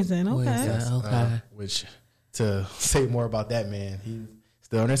 Okay. Yes, okay. Which, to say more about that man, he's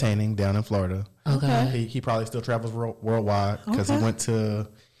still entertaining down in Florida. Okay. He probably still travels worldwide because he went to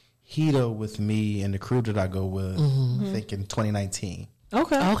HEDA with me and the crew that I go with, I think in 2019.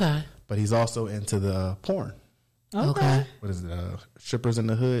 Okay. But he's also into the porn. Okay. What is it? Strippers in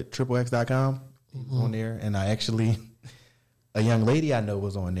the Hood, XXX.com. He's on there. And I actually, a young lady I know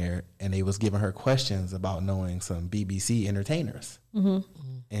was on there and they was giving her questions about knowing some BBC entertainers.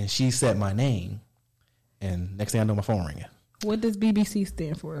 And she said my name. And next thing I know, my phone ringing. What does BBC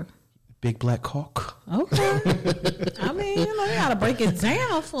stand for? Big Black Cock. Okay. I mean, you gotta break it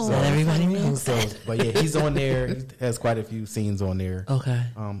down for so everybody knows. But yeah, he's on there. He has quite a few scenes on there. Okay.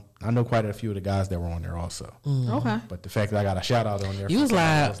 I know quite a few of the guys that were on there also. Okay. But the fact that I got a shout out on there, you was like,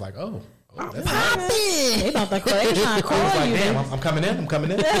 I was like, oh, that's Poppy. They about to call. They trying to call like, you. damn, I'm coming in.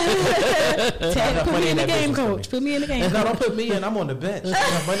 Tag, put me in the game, coach. Put me in the game. No, don't put me in. I'm on the bench. There's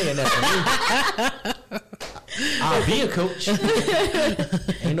enough money in that for me. I'll be a coach.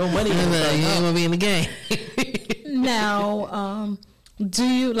 Ain't no money in You ain't gonna be in the game. Now, do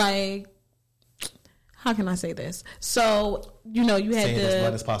you like? How can I say this? So you had saying as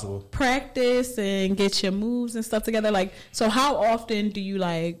much as to possible. practice and get your moves and stuff together. Like, so how often do you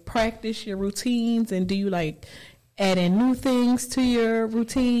like practice your routines, and do you like add in new things to your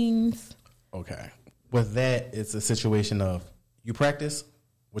routines? Okay. With that, it's a situation of you practice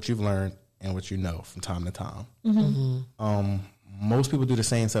what you've learned and what you know from time to time. Mm-hmm. Most people do the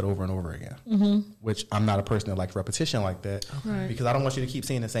same set over and over again, which I'm not a person that likes repetition like that because I don't want you to keep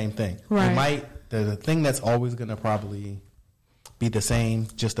seeing the same thing. Right. The thing that's always going to probably be the same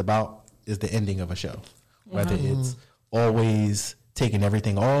just about is the ending of a show, whether it's always taking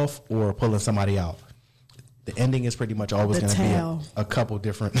everything off or pulling somebody out. The ending is pretty much always going to be a couple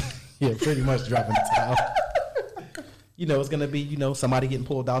different, pretty much dropping the towel. It's going to be, somebody getting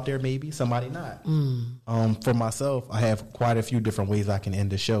pulled out there, maybe somebody not. For myself, I have quite a few different ways I can end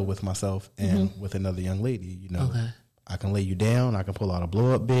the show with myself and with another young lady. I can lay you down. I can pull out a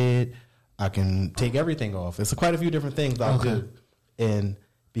blow up bed. I can take everything off. It's quite a few different things I'll do. And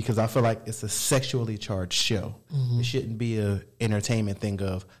because I feel like it's a sexually charged show. It shouldn't be a entertainment thing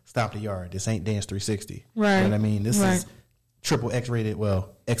of stop the yard. This ain't Dance 360. Right. You know what I mean? This is triple X rated,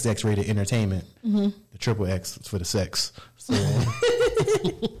 XX rated entertainment. The triple X is for the sex.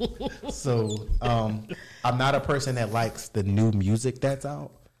 So, I'm not a person that likes the new music that's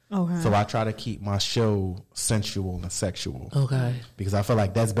out. Okay. So I try to keep my show sensual and sexual. Okay. Because I feel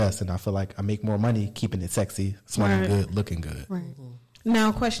like that's best, and I feel like I make more money keeping it sexy, smelling good, looking good. Right.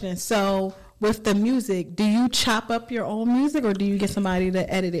 Now, question. So, with the music, do you chop up your own music, or do you get somebody to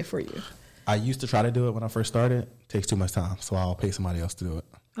edit it for you? I used to try to do it when I first started. It takes too much time, so I'll pay somebody else to do it.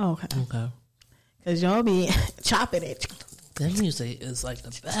 Okay. Okay. Because y'all be chopping it. That music is like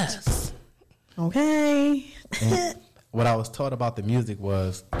the best. Okay. And what I was taught about the music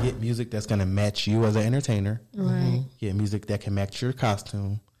was get music that's going to match you as an entertainer. Right. Get music that can match your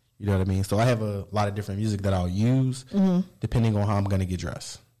costume. You know what I mean? So I have a lot of different music that I'll use depending on how I'm going to get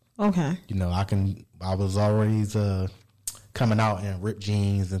dressed. Okay. I was always coming out in ripped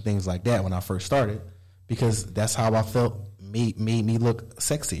jeans and things like that when I first started because that's how I felt made me look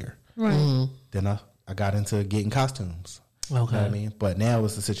sexier. Right. Then I got into getting costumes. Okay. You know what I mean? But now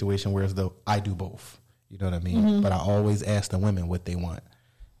it's a situation where as though I do both. You know what I mean? But I always ask the women what they want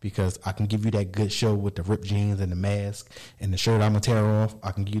because I can give you that good show with the ripped jeans and the mask and the shirt I'm going to tear off.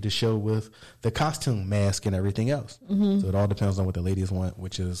 I can give you the show with the costume, mask, and everything else. So it all depends on what the ladies want,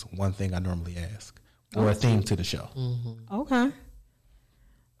 which is one thing I normally ask. Or a theme to the show. Okay.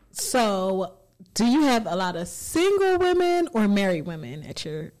 So, do you have a lot of single women or married women at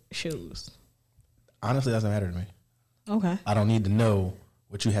your shows? Honestly, it doesn't matter to me. Okay. I don't need to know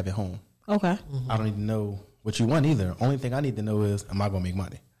what you have at home. Okay. I don't need to know what you want either. Only thing I need to know is, am I going to make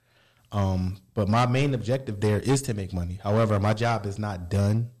money? But my main objective there is to make money. However, my job is not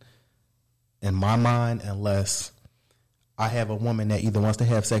done in my mind unless I have a woman that either wants to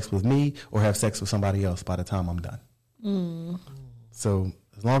have sex with me or have sex with somebody else by the time I'm done. So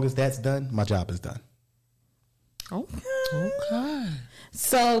as long as that's done, my job is done. Okay.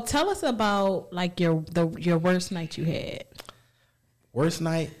 So tell us about like your worst night you had. Worst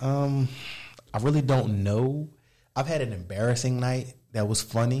night? I really don't know. I've had an embarrassing night that was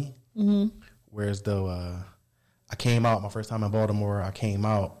funny. Whereas though I came out my first time in Baltimore, I came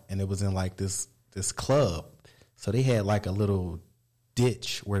out and it was in like this club. So they had like a little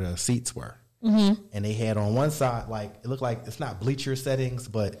ditch where the seats were. And they had on one side, like, it looked like it's not bleacher settings,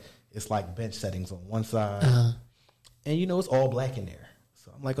 but it's like bench settings on one side. And, it's all black in there.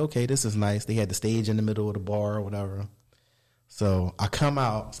 So I'm like, okay, this is nice. They had the stage in the middle of the bar or whatever. So I come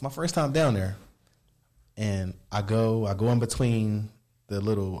out. It's my first time down there. And I go in between the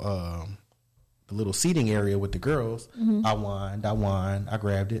little seating area with the girls. I whined, I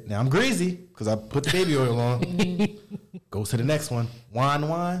grabbed it. Now I'm greasy because I put the baby oil on. Goes to the next one.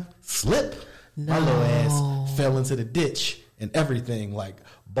 Wine, slip. No. My little ass fell into the ditch and everything, like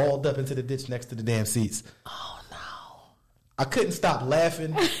balled up into the ditch next to the damn seats. Oh no! I couldn't stop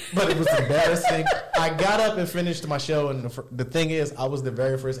laughing, but it was embarrassing. I got up and finished my show, and the thing is, I was the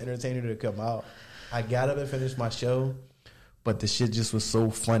very first entertainer to come out. I got up and finished my show, but the shit just was so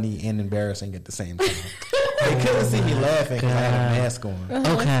funny and embarrassing at the same time. They couldn't see me laughing because I had a mask on.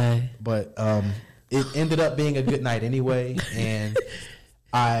 Okay. But it ended up being a good night anyway, and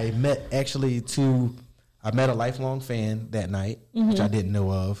I met a lifelong fan that night, which I didn't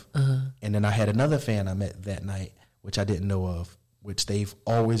know of. And then I had another fan I met that night, which I didn't know of, which they've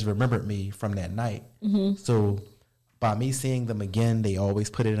always remembered me from that night. So by me seeing them again, they always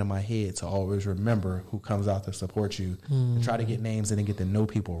put it in my head to always remember who comes out to support you and try to get names and then get to know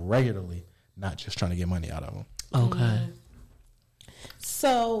people regularly, not just trying to get money out of them. Okay.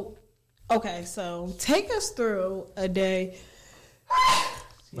 So take us through a day.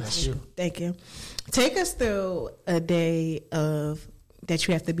 Bless you. Thank you. Take us through a day of that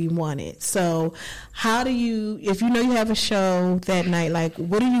you have to be wanted. So how do you, if you know you have a show that night, like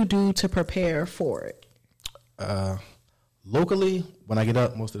what do you do to prepare for it? Locally, when I get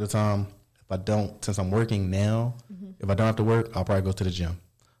up most of the time, if I don't, since I'm working now, if I don't have to work, I'll probably go to the gym.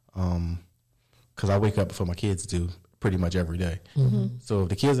 Because I wake up before my kids do pretty much every day. So if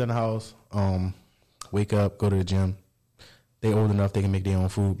the kids are in the house, wake up, go to the gym. They old enough, they can make their own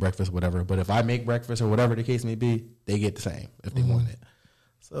food, breakfast, whatever. But if I make breakfast or whatever the case may be, they get the same if they want it.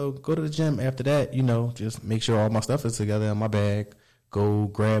 So go to the gym after that, just make sure all my stuff is together in my bag. Go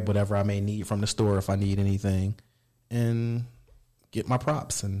grab whatever I may need from the store if I need anything and get my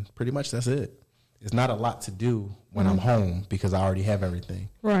props. And pretty much that's it. It's not a lot to do when I'm home because I already have everything.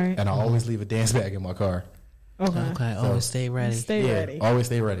 Right. And I always leave a dance bag in my car. Okay. Always stay ready. Ready. Always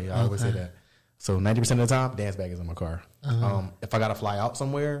stay ready. I always say that. So 90% of the time, dance bag is in my car. If I got to fly out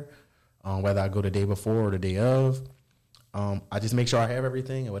somewhere, whether I go the day before or the day of, I just make sure I have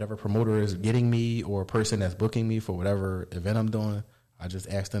everything. And whatever promoter is getting me or person that's booking me for whatever event I'm doing, I just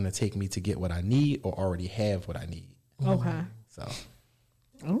ask them to take me to get what I need or already have what I need. Okay. So.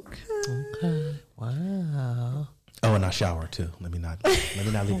 Okay. Wow. Oh, and I shower too. Let me not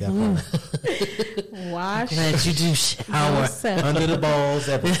leave that part. Wash. Glad you do shower. Under the balls,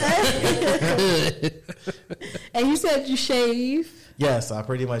 everything. And you said you shave. Yes, I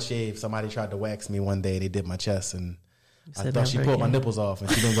pretty much shaved. Somebody tried to wax me one day. They did my chest, and I thought she never pulled my again. nipples off, and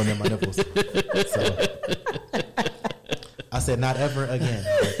she didn't go near my nipples. So I said, not ever again.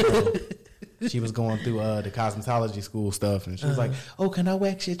 But, she was going through the cosmetology school stuff, and she was like, "Oh, can I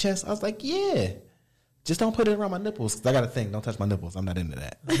wax your chest?" I was like, "Yeah." Just don't put it around my nipples. 'Cause I got a thing. Don't touch my nipples. I'm not into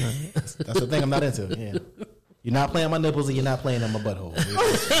that. That's the thing I'm not into. Yeah. You're not playing my nipples and you're not playing in my butthole.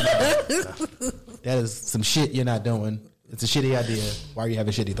 That is some shit you're not doing. It's a shitty idea. Why are you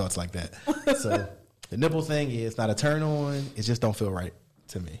having shitty thoughts like that? So the nipple thing is not a turn on. It just don't feel right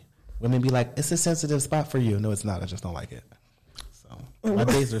to me. Women be like, it's a sensitive spot for you. No, it's not. I just don't like it. So my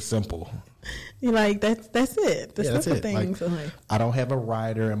days are simple. You're like, that's it. The That's simple it. things. Like, I don't have a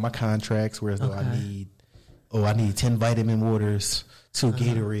rider in my contracts, whereas though I need 10 vitamin waters, 2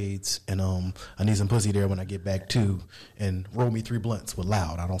 Gatorades, and I need some pussy there when I get back too, and roll me 3 blunts with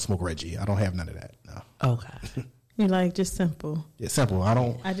Loud. I don't smoke Reggie. I don't have none of that. No. Okay. You're like, just simple. It's simple. I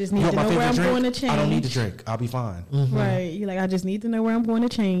just need You to want know my where I'm favorite going to drink? change. I don't need to drink. I'll be fine. Right. You're like, I just need to know where I'm going to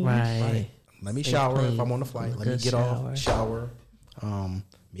change. Right. Let me Stay shower clean. if I'm on the flight. Let me Good get off, shower,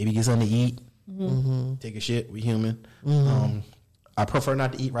 maybe get something to eat, take a shit. We human. I prefer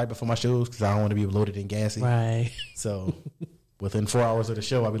not to eat right before my shows because I don't want to be bloated and gassy. Right. So within 4 hours of the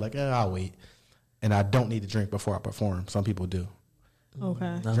show, I'll be like, I'll wait. And I don't need to drink before I perform. Some people do.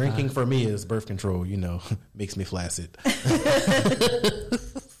 Okay. Drinking for me is birth control, makes me flaccid.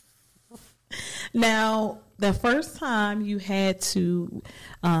 Now, the first time you had to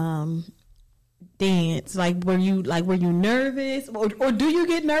dance, were you nervous, or do you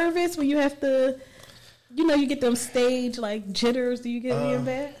get nervous when you have to? You get them stage jitters. Do you get any of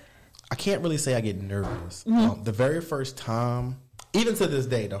that? I can't really say I get nervous. The very first time, even to this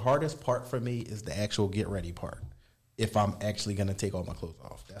day, the hardest part for me is the actual get ready part. If I'm actually going to take all my clothes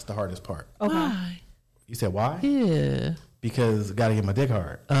off, that's the hardest part. Okay. Why? You said why? Yeah. Because I got to get my dick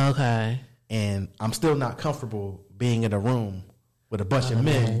hard. Okay. And I'm still not comfortable being in a room with a bunch of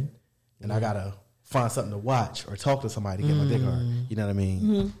men, and I got to find something to watch or talk to somebody to get my dick hard. You know what I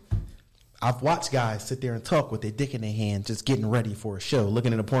mean? I've watched guys sit there and talk with their dick in their hand, just getting ready for a show,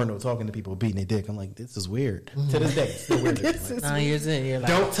 looking at a porno, talking to people, beating their dick. I'm like, this is weird. To this day, it's still weird. Like, 9 years in, you're like,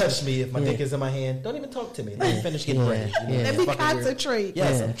 don't touch me if my dick is in my hand. Don't even talk to me. Let me finish getting ready. You know, Let it's me fucking weird. concentrate.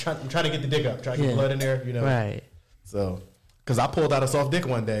 Yes, I'm trying to get the dick up, trying to get blood in there. right. So, because I pulled out a soft dick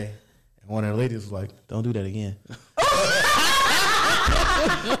one day, and one of the ladies was like, "Don't do that again."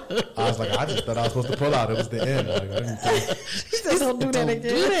 I was like, I just thought I was supposed to pull out. It was the end. Like, I didn't think. She said, don't do that again.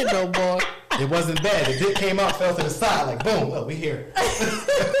 Do that no more. It wasn't bad. The dick came out, fell to the side, like boom. Oh, we here.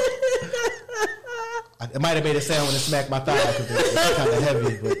 It might have made a sound when it smacked my thigh because it's kind of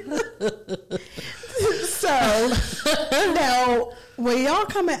heavy. But. So now, when y'all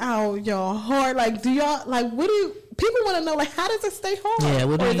coming out, y'all hard. Like, do y'all like? What do you? People want to know. Like, how does it stay hard? Yeah.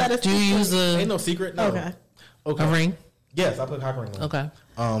 What do you use Ain't no secret. No. Okay. A ring? Yes, I put a cock ring on. Okay.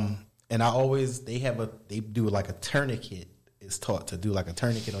 And I always they do like a tourniquet. It's taught to do like a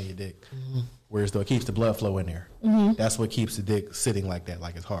tourniquet on your dick, whereas though it keeps the blood flow in there. That's what keeps the dick sitting like that,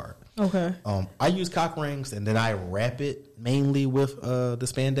 like it's hard. Okay. I use cock rings and then I wrap it mainly with the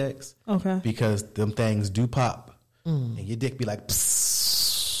spandex. Okay. Because them things do pop, and your dick be like,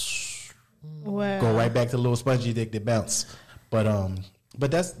 psss, wow. Go right back to the little spongy dick that bounce. But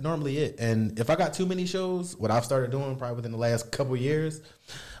that's normally it. And if I got too many shows, what I've started doing probably within the last couple of years,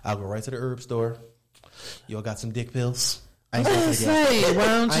 I'll go right to the herb store. Y'all got some dick pills? I ain't going to the gas station.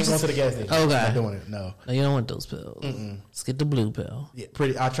 I ain't going to the gas station. Okay. I'm not doing it. No, you don't want those pills. Let's get the blue pill. Yeah,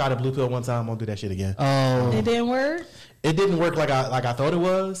 I tried a blue pill one time. I won't do that shit again. Oh, it didn't work. It didn't work like I thought it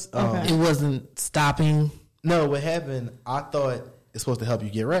was. It wasn't stopping. No, what happened? I thought it's supposed to help you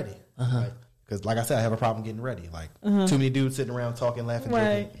get ready. Because, like I said, I have a problem getting ready. Like too many dudes sitting around talking, laughing,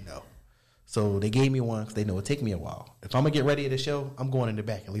 joking. No. So they gave me one because they know it take me a while. If I'm gonna get ready at the show, I'm going in the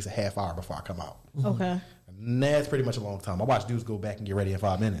back at least a half hour before I come out. Okay. And that's pretty much a long time. I watch dudes go back and get ready in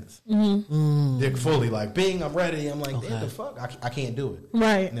 5 minutes. They're fully like, bing, I'm ready. I'm like, what the fuck? I can't do it.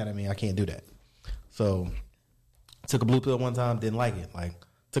 Right. You know what I mean? I can't do that. So took a blue pill one time, didn't like it. Like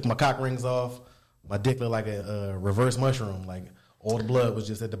took my cock rings off. My dick looked like a reverse mushroom. Like all the blood was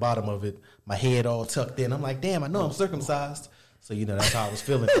just at the bottom of it. My head all tucked in. I'm like, damn, I know I'm circumcised. So, you know, that's how I was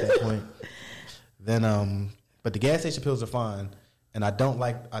feeling at that point. Then, but the gas station pills are fine. And I don't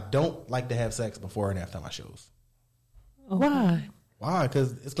like to have sex before and after my shows. Why? Why?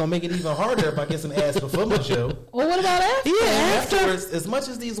 Because it's gonna make it even harder if I get some ass before my show. Well, what about after? Yeah, Afterwards, as much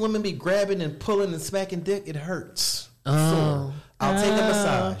as these women be grabbing and pulling and smacking dick, it hurts. Oh. So I'll take a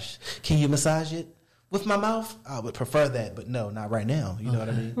massage. Can you massage it with my mouth? I would prefer that, but no, not right now. You know what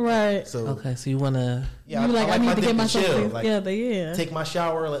I mean? Right. So So you want to? yeah, you I need to get myself chill. together. Yeah. Take my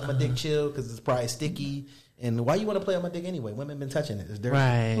shower, let my dick chill because it's probably sticky. And why you want to play on my dick anyway? Women been touching it. It's dirty.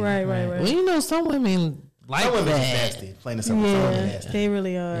 Right. Well, you know, some women like Some women that. is nasty. Plain and simple. Some women Yeah, nasty. they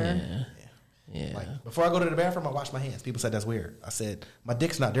really are. Yeah. Like before I go to the bathroom, I wash my hands. People said that's weird. I said my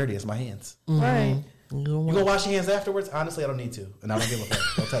dick's not dirty; it's my hands. Right. You gonna wash your hands afterwards? Honestly, I don't need to, and I don't give a fuck.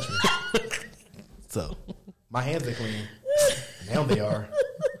 Don't touch me. So my hands are clean. Now they are.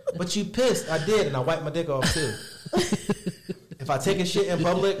 But you pissed? I did, and I wiped my dick off too. If I take a shit in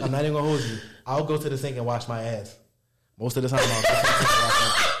public, I'm not even gonna hold you. I'll go to the sink and wash my ass. Most of the time, I'll go to the sink and wash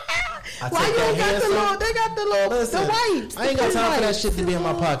my ass. Why you got the little? They got the little Listen, the wipes. I ain't got time for that shit to be in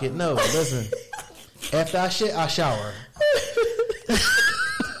my pocket. No, listen. After I shit, I shower.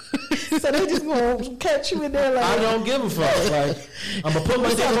 So they just gonna catch you in there like I don't give a fuck. Like I'm gonna put my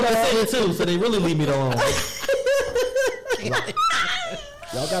dick on the sink too, so they really leave me alone. Like,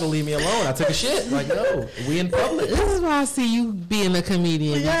 y'all gotta leave me alone. I took a shit. Like no, we in public. This is why I see you being a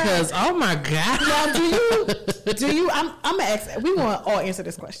comedian because oh my god. Now, do you? I'm gonna ask. We want to all answer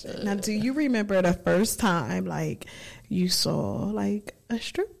this question. Now, do you remember the first time like you saw like a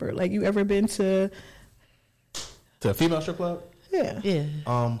stripper? Like you ever been to a female strip club? Yeah.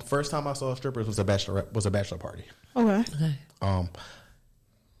 First time I saw strippers was a bachelor party. Okay.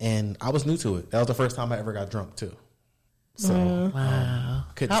 And I was new to it. That was the first time I ever got drunk too. So Wow.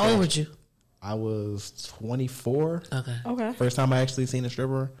 couldn't How old stand were it. you? I was 24. Okay. First time I actually seen a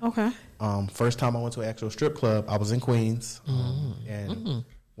stripper. Okay. First time I went to an actual strip club, I was in Queens and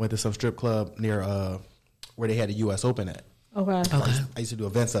went to some strip club near where they had a U.S. Open at. Okay. I used to do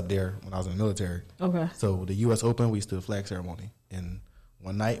events up there when I was in the military. Okay. So the U.S. Open, we used to do a flag ceremony. And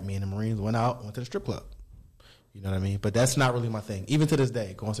one night, me and the Marines went to the strip club. You know what I mean? But that's not really my thing. Even to this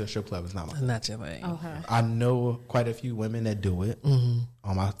day, going to a strip club is not my thing. Not your thing. Okay. I know quite a few women that do it.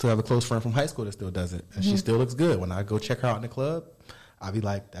 I still have a close friend from high school that still does it. And she still looks good. When I go check her out in the club, I'll be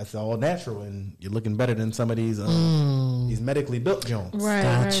like, that's all natural. And you're looking better than some of these medically built joints. Right.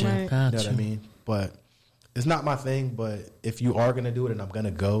 Gotcha. Right. You know what I mean? But it's not my thing. But if you are going to do it and I'm going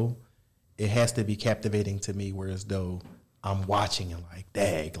to go, it has to be captivating to me, whereas though I'm watching and like,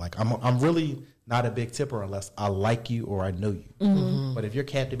 dang, like I'm really not a big tipper unless I like you or I know you. But if you're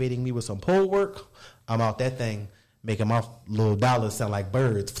captivating me with some pole work, I'm out that thing making my little dollars sound like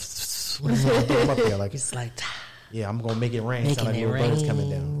birds. When I throw them up there, like It's like yeah, I'm gonna make it rain. Making Sound like it little birds rain. coming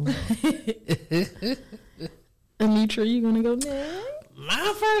down. Anitra, you gonna go next?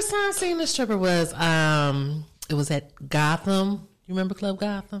 my first time seeing a stripper was it was at Gotham. You remember Club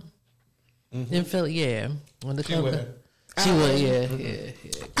Gotham? In Philly, yeah. When the club She was, yeah.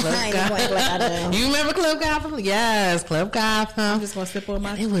 Club Gotham. You remember Club Gotham? Yes, Club Gotham. I'm just gonna sip on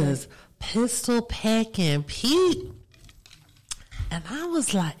my. It was Pistol Packin' Pete, and I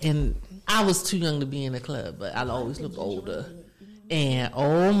was like, and I was too young to be in the club, but I always look older. And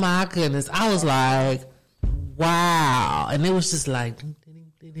oh my goodness, I was like, wow, and it was just like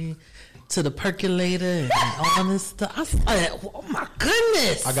to the percolator and all this stuff. I was like, oh my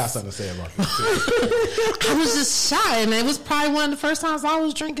goodness. I got something to say about this too. I was just shocked, and it was probably one of the first times I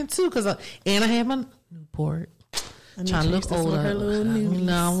was drinking too, because and I had my Newport, trying to look older. I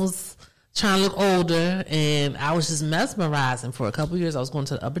was trying to look older, and I was just mesmerizing for a couple years. I was going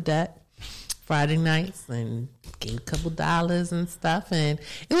to the Upper Deck Friday nights and gave a couple dollars and stuff, and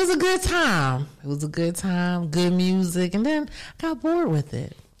it was a good time. It was a good time, good music, and then I got bored with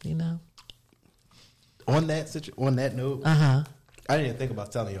it, you know. On that note, I didn't even think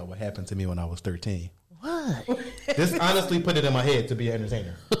about telling y'all what happened to me when I was 13. What? This honestly put it in my head to be an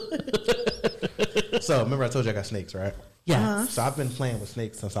entertainer. So, remember I told you I got snakes, right? Yeah. So, I've been playing with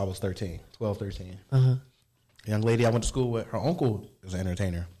snakes since I was 13. A young lady I went to school with, her uncle is an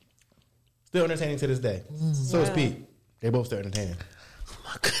entertainer. Still entertaining to this day. So is Pete. They both still entertaining. Oh,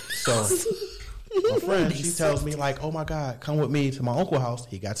 my goodness. So, my friend, she tells me, like, oh, my God, come with me to my uncle's house.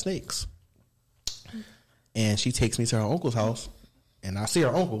 He got snakes. And she takes me to her uncle's house, and I see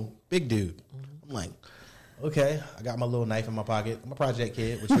her uncle, big dude. I'm like, okay, I got my little knife in my pocket. I'm a project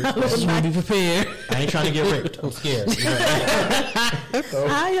kid. Which Be prepared. I ain't trying to get raped. I'm scared. You know? So,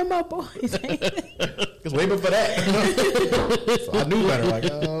 I am a boy. it's way before that. So I knew better.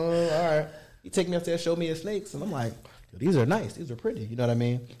 Like, oh, all right. He take me upstairs, show me his snakes, and I'm like, these are nice. These are pretty. You know what I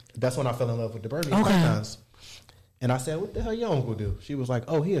mean? That's when I fell in love with the Burmese pythons. And I said, what the hell your uncle do? She was like,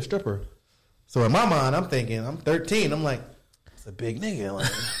 oh, he a stripper. So in my mind, I'm thinking, I'm 13. I'm like, it's a big nigga.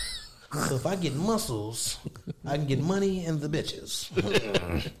 Like, so if I get muscles, I can get money and the bitches.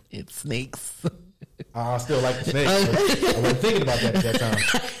 It's snakes. I still like the snakes. I wasn't thinking about that at that time.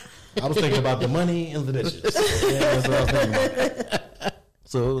 I was thinking about the money and the bitches. Yeah, that's what I was thinking about.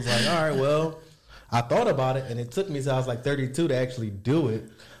 So it was like, all right, well, I thought about it, and it took me till I was like 32 to actually do it.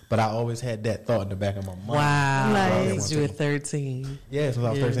 But I always had that thought in the back of my mind. Wow. Nice. You were 13. Yeah, since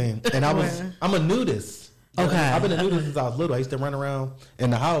I was 13. And I'm a nudist. Okay. I've been a nudist since I was little. I used to run around in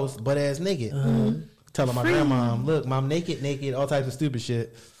the house butt ass naked. Telling my grandma, look, mom, naked, all types of stupid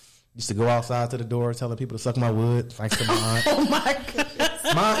shit. Used to go outside to the door telling people to suck my wood. Thanks to my aunt. Oh my goodness.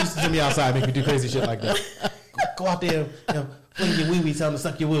 Mom used to send me outside, make me do crazy shit like that. Go out there, fling your wee-wee, tell them to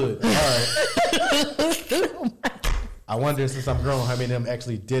suck your wood. All right. I wonder, since I'm grown, how many of them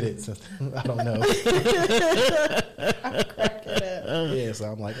actually did it. Since I don't know. I'm cracking up. Yeah, so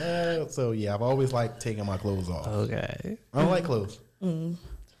I'm like, so yeah, I've always liked taking my clothes off. Okay. I don't like clothes.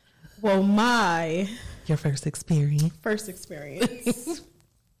 Well, your first experience.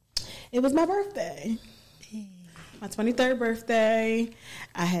 It was my birthday. My 23rd birthday.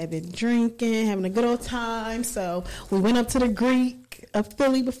 I had been drinking, having a good old time. So we went up to the Greek of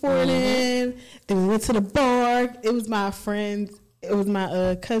Philly before then. Then we went to the bar. It was my friend's, it was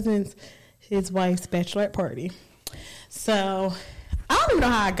my cousin's, his wife's bachelorette party. So I don't even know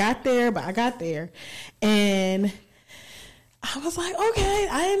how I got there, but I got there. And I was like, okay,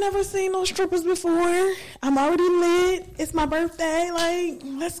 I ain't never seen no strippers before. I'm already lit. It's my birthday. Like,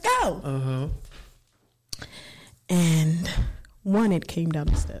 let's go. And one, it came down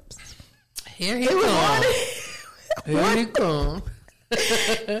the steps. Here he comes. Here he comes.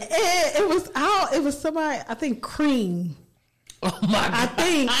 It was somebody, I think Cream. Oh my God.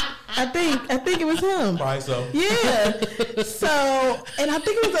 I think it was him. Probably so. Yeah. So, and I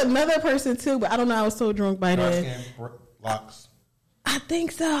think it was another person too, but I don't know. I was so drunk by then. Locks. I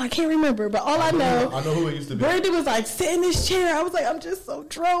think so. I can't remember, but I know who it used to be. Brandy was like sitting in this chair. I was like, I'm just so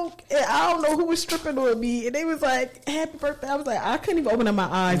drunk, and I don't know who was stripping on me. And they was like, "Happy birthday!" I was like, I couldn't even open up my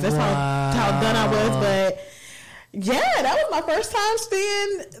eyes. That's how done I was. But yeah, that was my first time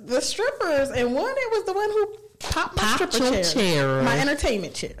seeing the strippers, and one, it was the one who popped my stripper chair, my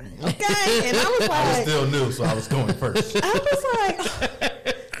entertainment chair. Okay, and I was like, I was still new, so I was going first. I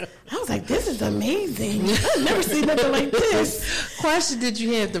was like, this is amazing. I've never seen nothing like this. Question, did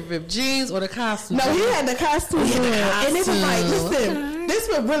you have the ripped jeans or the costume? No, he had the costume. And it was like, listen, this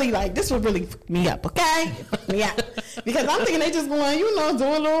would really fuck me up, okay? Fuck me up. Because I'm thinking they just going, doing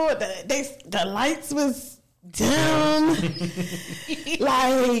a little, the lights was dim.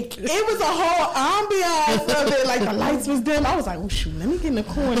 Like, it was a whole ambiance of it. Like, the lights was dim. I was like, oh, shoot, let me get in the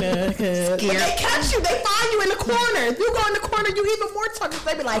corner. But they catch you. They find you in the corner. If you go in the corner, you even more tucked.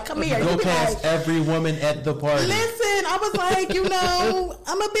 They be like, come here. Go you past like, every woman at the party. Listen, I was like,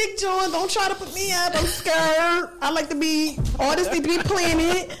 I'm a big John. Don't try to put me up. I'm scared. I like to be artisty, be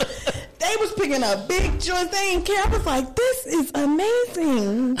planted. They was picking up big joints. They didn't care. I was like, this is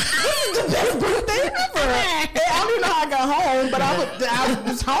amazing. This is the best birthday ever. And I don't even know how I got home, but I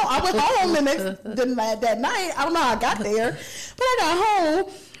was home. I went home that night. I don't know how I got there, but I got home.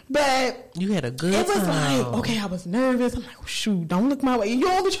 But you had a good time. It was time. like, okay, I was nervous. I'm like, oh, shoot, don't look my way. You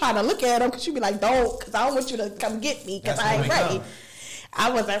always try to look at them because you be like, don't, because I don't want you to come get me because I ain't ready. I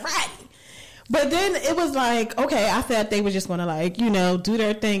wasn't ready. But then it was like, okay, I thought they were just going to like, do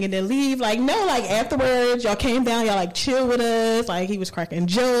their thing and then leave. Like, no, like afterwards, y'all came down, y'all like chill with us. Like he was cracking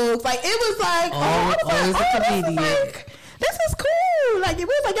jokes. Like it was like, this is cool. Like it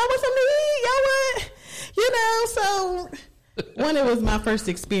was like, y'all want something to eat? Y'all what? So one, it was my first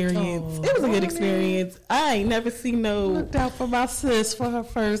experience. It was a good experience. I ain't never seen looked out for my sis for her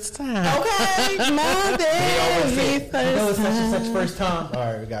first time. Okay, my day. It's such first time. All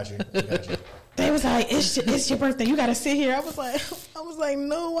right, we got you. They was like, it's your birthday. You got to sit here. I was like,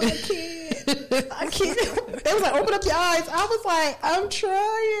 no, I can't. They was like, open up your eyes. I was like, I'm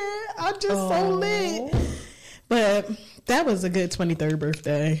trying. I'm just so lit. But that was a good 23rd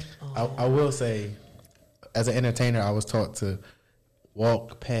birthday. I will say, as an entertainer, I was taught to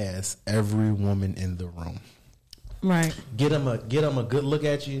walk past every woman in the room. Right. Get them a good look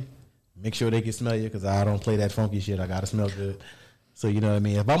at you. Make sure they can smell you because I don't play that funky shit. I gotta smell good. So you know what I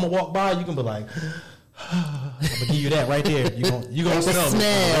mean. If I'm gonna walk by, you can be like, I'm gonna give you that right there. You gonna smell me.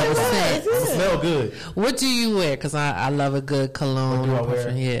 Smell good. What do you wear? Because I love a good cologne. What do I wear?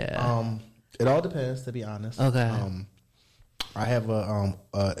 Yeah. It all depends, to be honest. Okay. I have a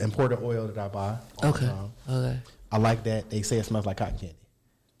imported oil that I buy. Okay. I like that. They say it smells like cotton candy.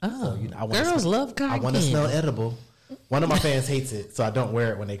 Oh, so, girls love cotton candy. I want to smell edible. One of my fans hates it, so I don't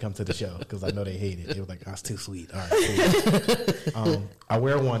wear it when they come to the show because I know they hate it. They were like, "Oh, it's too sweet." All right, cool. I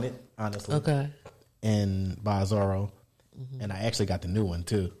wear one it honestly. Okay. And by Zorro, and I actually got the new one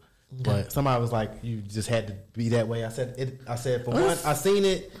too. Okay. But somebody was like, "You just had to be that way." I said, for one, I seen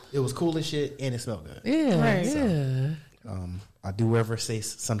it. It was cool as shit, and it smelled good. Yeah, right. So, I do wear Versace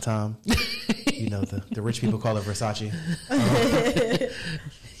sometime. The rich people call it Versace.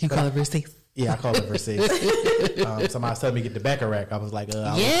 You call it Versace? Yeah, I call it Versace. Somebody told me to get the Baccarat. I was like,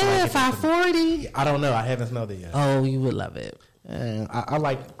 yeah, 540. I don't know. I haven't smelled it yet. Oh, you would love it. And I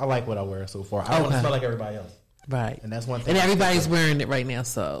like what I wear so far. I don't want to smell like everybody else. Right. And that's one thing. And everybody's wearing it right now,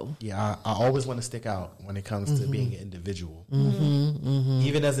 so. Yeah, I always want to stick out when it comes to being an individual.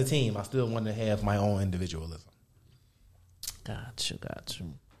 Even as a team, I still want to have my own individualism. Got you.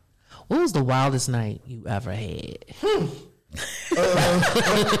 What was the wildest night you ever had?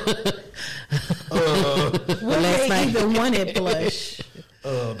 What last night either one at Blush?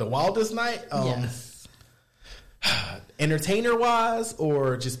 The wildest night? Yes. Entertainer wise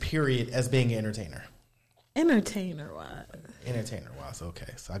or just period as being an entertainer? Entertainer wise,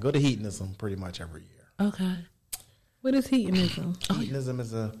 okay. So I go to Hedonism pretty much every year. Okay. What is Hedonism? Hedonism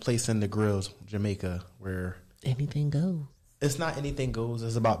is a place in the Grills, Jamaica, where anything goes. It's not anything goes.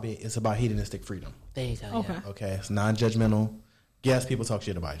 It's about hedonistic freedom. There you go. Okay. Yeah. Okay. It's non-judgmental. Yes, people talk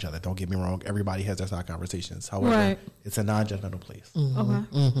shit about each other. Don't get me wrong. Everybody has their side conversations. However, It's a non-judgmental place.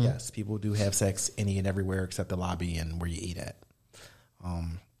 Okay. Yes, people do have sex any and everywhere except the lobby and where you eat at.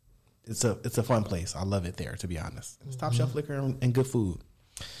 It's a fun place. I love it there, to be honest. It's top shelf liquor and good food.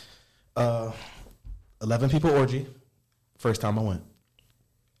 11 people orgy. First time I went.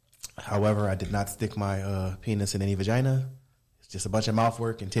 However, I did not stick my penis in any vagina. It's just a bunch of mouth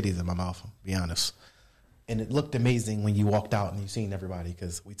work and titties in my mouth, to be honest. And it looked amazing when you walked out and you seen everybody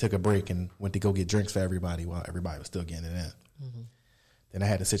because we took a break and went to go get drinks for everybody while everybody was still getting it in. Then I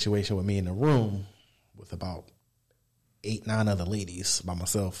had a situation with me in the room with about 8, 9 other ladies by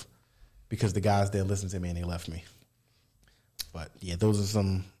myself because the guys didn't listen to me and they left me. But yeah, those are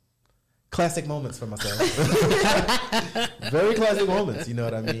some classic moments for myself. Very classic moments, you know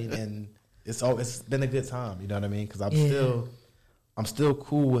what I mean? And it's been a good time, you know what I mean? Because I'm still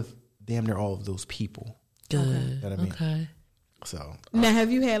cool with damn near all of those people. Good. You know what I mean? Okay. So now, have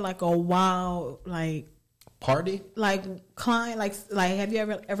you had like a wild party? Like client, like have you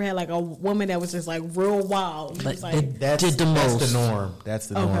ever had like a woman that was just like real wild? That's the norm. That's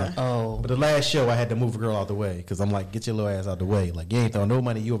the norm. Oh, but the last show I had to move a girl out the way because I'm like, get your little ass out the way. Like you ain't throwing no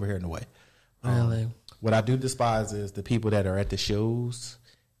money. You over here in the way. Really? What I do despise is the people that are at the shows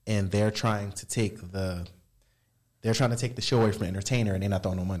and they're trying to take the they're trying to take the show away from the entertainer and they're not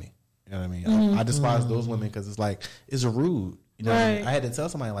throwing no money. You know what I mean? I despise those women because it's like, it's rude. You know what I mean? I had to tell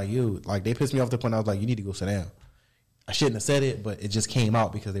somebody like, you, like, they pissed me off to the point I was like, you need to go sit down. I shouldn't have said it, but it just came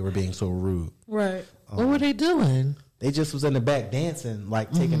out because they were being so rude. Right. What were they doing? They just was in the back dancing,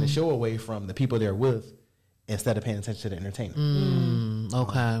 like taking the show away from the people they're with instead of paying attention to the entertainer.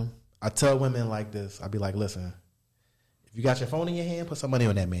 Okay. I tell women like this, I be like, listen, if you got your phone in your hand, put some money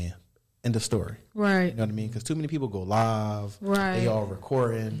on that man. End of story. Right. You know what I mean? Because too many people go live. Right. They all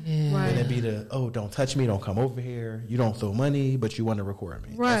recording. Yeah. Right. And it be the, oh, don't touch me, don't come over here. You don't throw money, but you want to record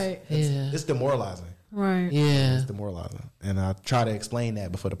me. Right. It's demoralizing. Right. Yeah. It's demoralizing. And I try to explain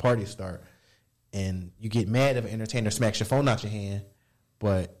that before the party start. And you get mad if an entertainer smacks your phone out your hand.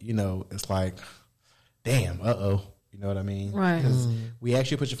 But, you know, it's like, damn, uh-oh. You know what I mean? Right. Because we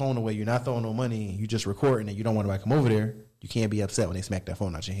actually put your phone away. You're not throwing no money. You just recording and you don't want to come over there. You can't be upset when they smack that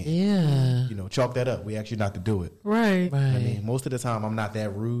phone out your hand. Yeah. You know, chalk that up. We ask you not to do it. Right. Right. I mean, most of the time I'm not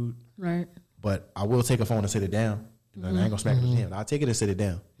that rude. Right. But I will take a phone and sit it down. You know, I ain't gonna smack it with him. I'll take it and sit it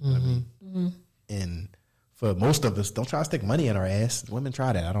down. You know what I mean? And for most of us, don't try to stick money in our ass. Women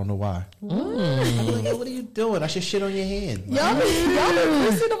try that. I don't know why. I'm like, yo, what are you doing? I should shit on your hand. Like, Y'all been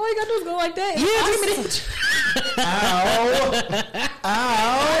pussy. All you gotta do is go like that.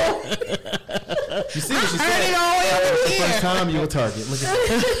 ow. You see what she said? it all the way over The first time you a target. Look at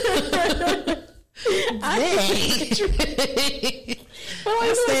that.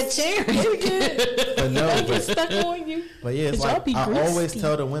 I said chair. But no, Get stuck on you. But yeah, it's Y'all like be I greasy. always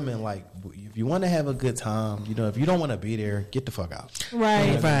tell the women, like, if you want to have a good time, you know, if you don't want to be there, get the fuck out.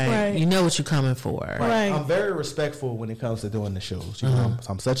 Right. Right. You know what you're coming for. Right. I'm very respectful when it comes to doing the shows. You know,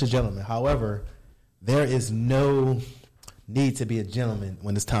 I'm such a gentleman. However, there is no need to be a gentleman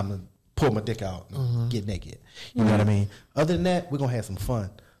when it's time to pull my dick out and get naked. You know what I mean? Other than that, we're gonna have some fun.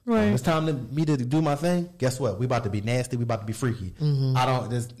 Right. When it's time to me to do my thing, guess what? We about to be nasty. We about to be freaky.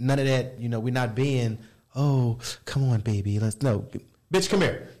 There's none of that. You know, we're not being, oh, come on, baby. Bitch, come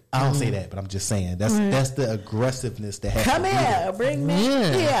here. I don't say that, but I'm just saying that's the aggressiveness that has Come to be here. there. Bring me.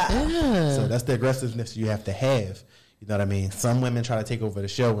 Yeah. So that's the aggressiveness you have to have. You know what I mean? Some women try to take over the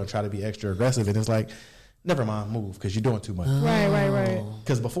show and try to be extra aggressive, and it's like, never mind, move, because you're doing too much. Right.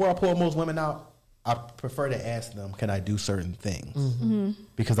 Because before I pull most women out, I prefer to ask them, can I do certain things?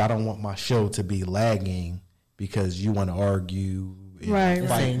 Because I don't want my show to be lagging because you want to argue and Right.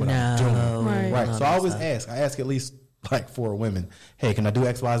 fight what I'm Say doing. no. Right. So I always ask. I ask at least like 4 women, hey, can I do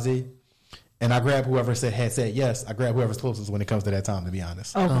X, Y, Z? And I grab whoever had said yes. I grab whoever's closest when it comes to that time, to be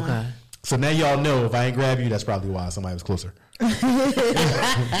honest. Okay. So now y'all know if I ain't grab you, that's probably why somebody was closer. He asked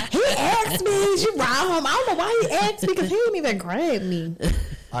me, you brought home. I don't know why he asked me because he didn't even grab me.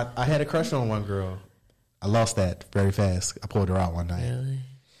 I had a crush on one girl. I lost that very fast. I pulled her out one night. Really?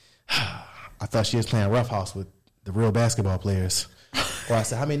 I thought she was playing Rough House with the real basketball players. Or I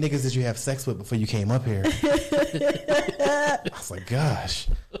said, how many niggas did you have sex with before you came up here? I was like, gosh.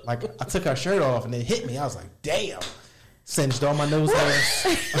 Like, I took her shirt off and it hit me. I was like, damn. Singed all my nose hairs.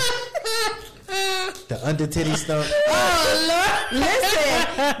 The under titty stump. Oh, Lord.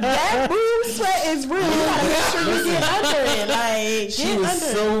 Listen, that boob sweat is real. You gotta make sure you get under it. Like, She was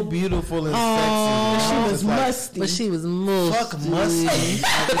so beautiful and sexy. She was musty. But she was musty. Fuck musty.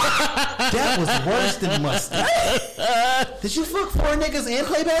 That was worse than musty. Did you fuck 4 niggas and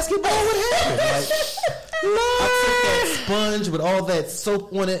play basketball? What happened? I took that sponge with all that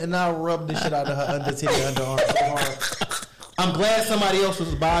soap on it and I rubbed the shit out of her under titty underarm so hard. I'm glad somebody else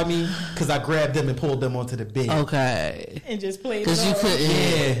was by me because I grabbed them and pulled them onto the bed. Okay. And just played Because you couldn't.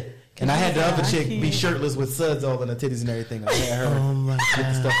 Yeah. And I had the other chick be shirtless with suds all on her titties and everything. I had her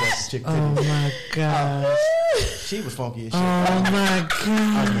get the stuff off the chick titties. Oh my gosh. She was funky as shit. Oh my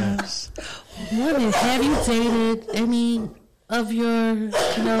gosh. What is, have you dated any of your,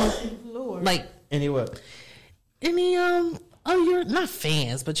 like Anyway. any of your, not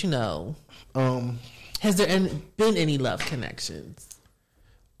fans, but has there been any love connections?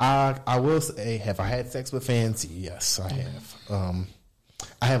 I will say, have I had sex with fans? Yes, I have.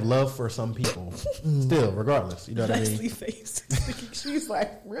 I have love for some people still, regardless. You know what I mean? face. She's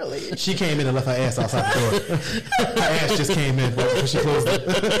like, really? She came in and left her ass outside the door. Her ass just came in before she closed it.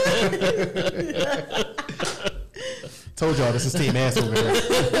 Told y'all this is team ass over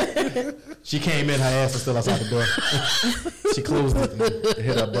here. She came in, her ass was still outside the door. She closed it and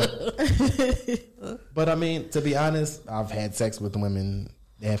hit her butt. But I mean, to be honest, I've had sex with women.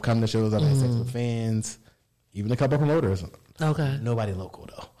 They have come to shows. I've had sex with fans, even a couple of promoters. Okay. Nobody local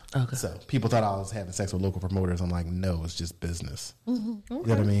though. Okay. So people thought I was having sex with local promoters. I'm like, no, it's just business. You know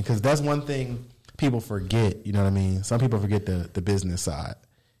what I mean? Because that's one thing people forget. You know what I mean? Some people forget the business side.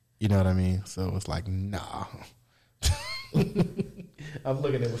 You know what I mean? So it's like, nah. I'm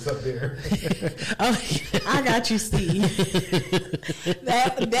looking at what's up there. I got you, Steve.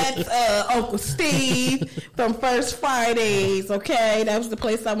 That's Uncle Steve from First Fridays, okay? That was the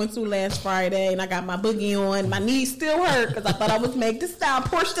place I went to last Friday, and I got my boogie on. My knees still hurt because I thought I was Meg Thee Stallion,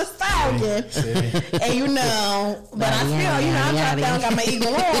 Push the Stallion. And you know, but I still, you know, I dropped down, got my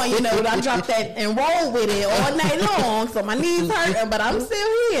eagle on, you know, I dropped that and rolled with it all night long. So my knees hurting, but I'm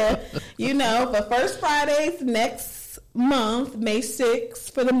still here, you know. But First Fridays next month, May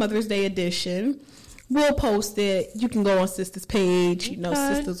 6th, for the Mother's Day edition. We'll post it. You can go on Sisters page, you know,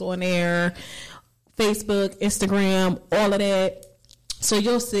 Sisters on Air, Facebook, Instagram, all of that. So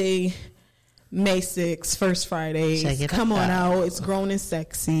you'll see May 6th, First Fridays. Come on out. It's grown and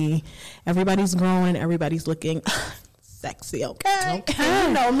sexy. Everybody's growing. Everybody's looking sexy, okay?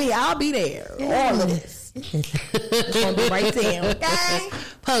 You know me. I'll be there. All of this. Gonna be right there, okay?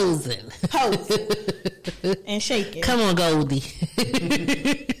 Posing. And shaking. Come on, Goldie.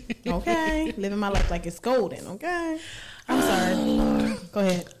 Okay, living my life like it's golden. Okay, I'm sorry. Go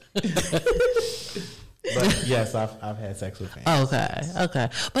ahead. But yes, I've had sex with fans. Okay,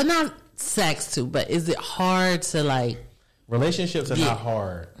 but not sex too. But is it hard to like? Relationships are not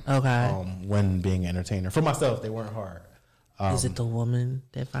hard. Okay. When being an entertainer, for myself, they weren't hard. Is it the woman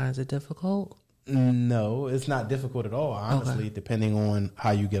that finds it difficult? No, it's not difficult at all, honestly, depending on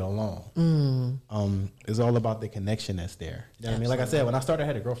how you get along. It's all about the connection that's there. You know what I mean? Like I said, when I started, I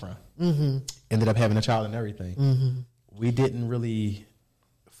had a girlfriend. Ended up having a child and everything. We didn't really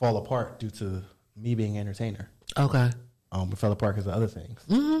fall apart due to me being an entertainer. Okay. We fell apart because of other things.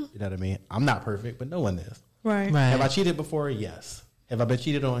 You know what I mean? I'm not perfect, but no one is. Right. Have I cheated before? Yes. Have I been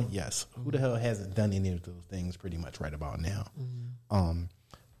cheated on? Yes. Who the hell hasn't done any of those things pretty much right about now?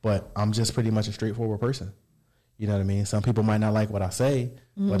 But I'm just pretty much a straightforward person. You know what I mean? Some people might not like what I say,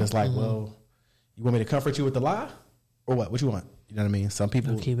 but it's like, well, you want me to comfort you with the lie? Or what? What you want? You know what I mean? Some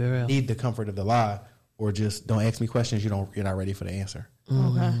people need the comfort of the lie, or just don't ask me questions you're not ready for the answer.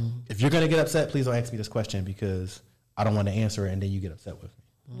 Okay. If you're going to get upset, please don't ask me this question because I don't want to answer it and then you get upset with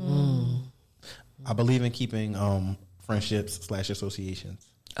me. I believe in keeping friendships / associations.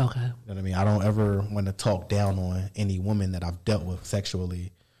 Okay. You know what I mean? I don't ever want to talk down on any woman that I've dealt with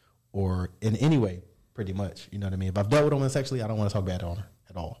sexually or in any way, pretty much. You know what I mean? If I've dealt with a woman sexually, I don't want to talk bad on her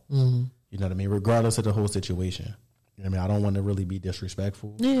at all. You know what I mean? Regardless of the whole situation. You know what I mean? I don't want to really be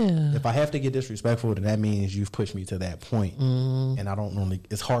disrespectful. Yeah. If I have to get disrespectful, then that means you've pushed me to that point. And I don't normally,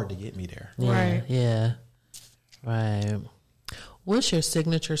 it's hard to get me there. Yeah, Right. Yeah. Right. What's your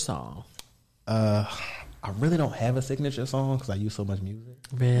signature song? I really don't have a signature song because I use so much music.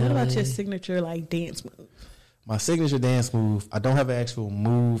 Really? What about your signature like dance move? My signature dance move, I don't have an actual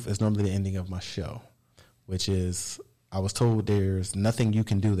move. It's normally the ending of my show, which is I was told there's nothing you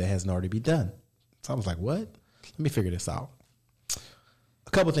can do that hasn't already been done. So I was like, what? Let me figure this out.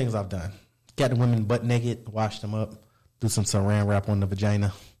 A couple things I've done. Got the women butt naked, washed them up, do some saran wrap on the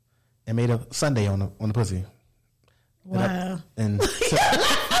vagina, and made a sundae on the pussy. Wow. And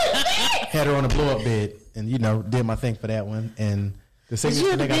had her on a blow-up bed and, you know, did my thing for that one. And the Was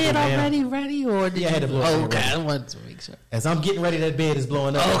you in the bed already ready? Or did I had to blow up. Okay, I wanted to make sure. As I'm getting ready, that bed is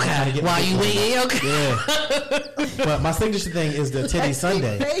blowing up. Okay, while you waiting, okay. Yeah. But my signature thing is the titty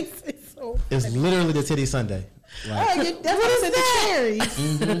sundae. It's literally the titty sundae. Like, That's what is the cherries.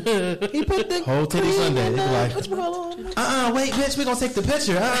 He put the whole titty sundae. They be like, on. wait, bitch, we gonna take the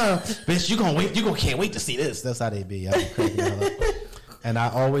picture. Bitch, you can't wait to see this. That's how they be. I be cracking that up. And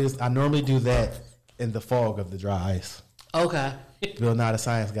I normally do that in the fog of the dry ice. Okay. Bill Nye the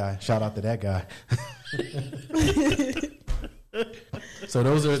Science Guy. Shout out to that guy. So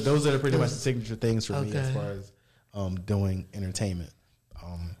those are pretty much the signature things for me as far as doing entertainment.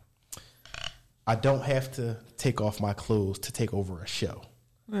 I don't have to take off my clothes to take over a show,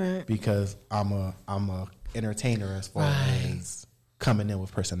 Right. because I'm a entertainer as far as coming in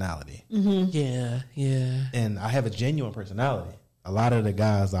with personality. Yeah, yeah. And I have a genuine personality. A lot of the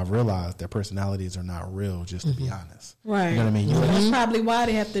guys, I've realized their personalities are not real, just to be honest. Right. You know what I mean? That's probably why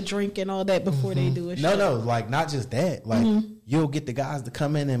they have to drink and all that before they do a show. No, like not just that. Like you'll get the guys to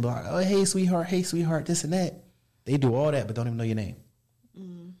come in and be like, "Oh, hey sweetheart, this and that." They do all that, but don't even know your name.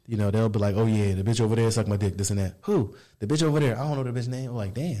 You know, they'll be like, "Oh yeah, the bitch over there sucked my dick, this and that." Who? The bitch over there? I don't know the bitch name. I'm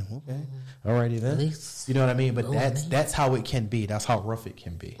like, damn, okay, alrighty then. You know what I mean? But that's how it can be. That's how rough it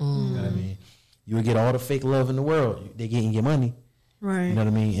can be. You know what I mean? You would get all the fake love in the world. They getting your money. Right. You know what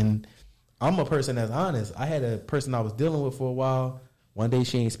I mean? And I'm a person that's honest. I had a person I was dealing with for a while. One day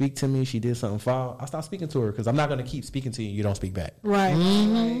she ain't speak to me. She did something foul. I stopped speaking to her because I'm not going to keep speaking to you. You don't speak back. Right.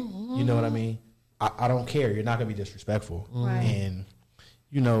 Right. You know what I mean? I don't care. You're not going to be disrespectful. Right. And,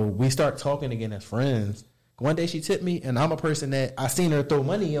 you know, we start talking again as friends, One day she tipped me, and I'm a person that I seen her throw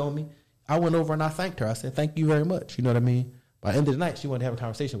money on me. I went over and I thanked her. I said, "Thank you very much." You know what I mean? By the end of the night, she wanted to have a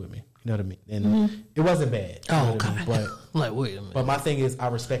conversation with me. You know what I mean? And it wasn't bad. You know what I mean? But like, wait a minute. But my thing is, I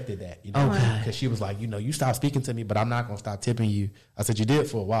respected that. You know, because she was like, you stopped speaking to me, but I'm not gonna stop tipping you. I said, "You did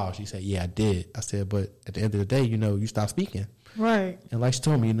for a while." She said, "Yeah, I did." I said, "But at the end of the day, you stopped speaking." Right. And like she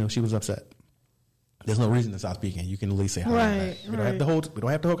told me, she was upset. There's no reason to stop speaking. You can at least say hello back. We don't have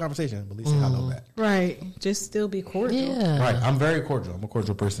the whole conversation, but at least say hello back. Right. Just still be cordial. Yeah. Right. I'm very cordial. I'm a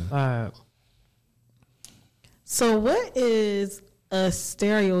cordial person. All right. So what is a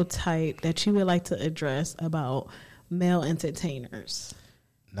stereotype that you would like to address about male entertainers?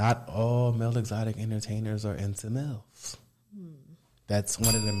 Not all male exotic entertainers are into males. That's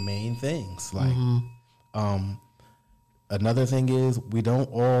one of the main things. Like, another thing is we don't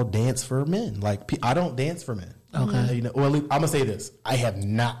all dance for men. Like, I don't dance for men. Okay. Or at least, I'm gonna say this: I have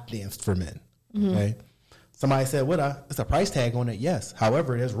not danced for men. Okay. Somebody said, "Would I?" It's a price tag on it. Yes.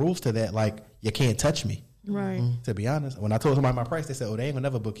 However, there's rules to that. Like, you can't touch me. Right. To be honest, when I told somebody my price, they said, "Oh, they ain't gonna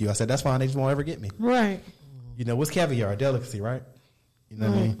never book you." I said, "That's fine. They just won't ever get me." Right. What's caviar? A delicacy, right? You know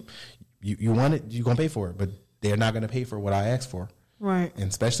what I mean? You want it, you're gonna pay for it, but they're not gonna pay for what I asked for. Right. And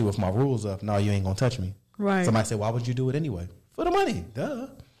especially with my rules of, no, you ain't gonna touch me. Right. Somebody said, "Why would you do it anyway?" For the money. Duh.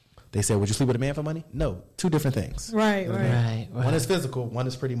 They said, "Would you sleep with a man for money?" No. Two different things. Right. You know Right. One is physical. One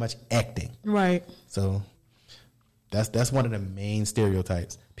is pretty much acting. Right. So that's one of the main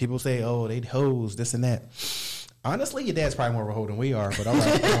stereotypes. People say, "Oh, they hoes, this and that." Honestly, your dad's probably more of a hoe than we are, but all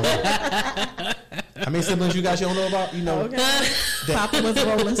right. How many siblings you guys don't know about? Papa was a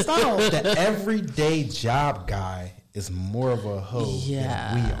Rolling Stone. The everyday job guy is more of a hoe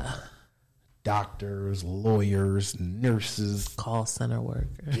than we are. Doctors, lawyers, nurses, call center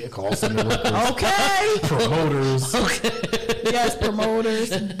workers. Yeah, call center workers. Okay. Promoters. Okay. Yes,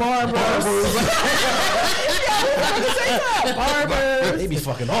 promoters. Barbers. Barbers. They be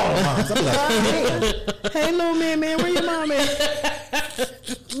fucking all the moms. I'm like, hey, little man, where your mom at?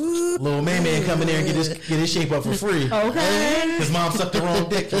 Little man coming there and get his shape up for free. Okay. His mom sucked the wrong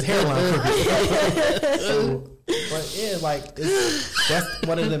dick. His hairline crooked. But yeah, like that's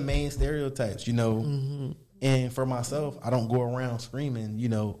one of the main stereotypes, And for myself, I don't go around screaming,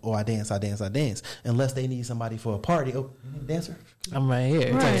 "Oh, I dance, unless they need somebody for a party. Oh, you need a dancer? I'm right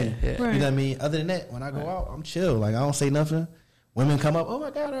here. Right. Yeah. Right. You know what I mean? Other than that, when I go out, I'm chill. Like, I don't say nothing. Women come up, "Oh my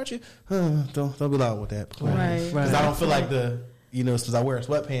God, aren't you?" Don't be loud with that. Right. Because I don't feel like since I wear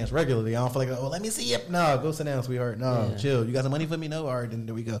sweatpants regularly, I don't feel like, "Oh, let me see it." No, go sit down, sweetheart. No, chill. You got some money for me? No? All right, then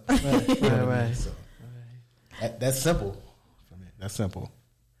there we go. Right. So, that's simple. That's simple.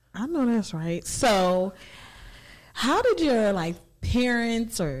 I know that's right. So, how did your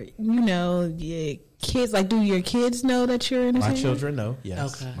parents or your kids do your kids know that you're in? My children know.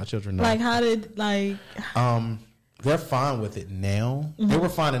 Yes, okay. My children know. How did they're fine with it now. They were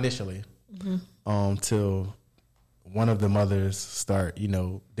fine initially, till one of the mothers start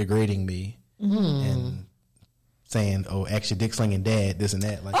degrading me and saying, "Oh, actually, dick slinging dad, this and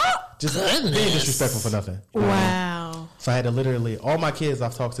that." Just being disrespectful for nothing. Wow. So I had to literally, all my kids,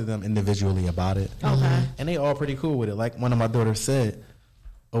 I've talked to them individually about it. Okay. And they all pretty cool with it. Like one of my daughters said,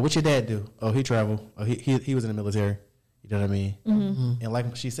 "Oh, what your dad do? Oh, he travel. Oh, he was in the military." You know what I mean? Mm-hmm. And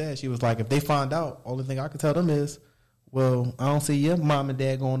like she said, she was like, if they find out, only thing I can tell them is, "Well, I don't see your mom and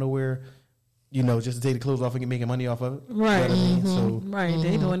dad going nowhere, just to take the clothes off and making money off of it." Right. You know what I mean? So, right.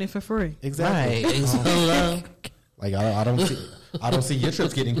 They doing it for free. Exactly. Right. Like I don't see your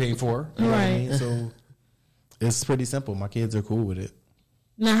trips getting paid for. You know what I mean? So it's pretty simple. My kids are cool with it.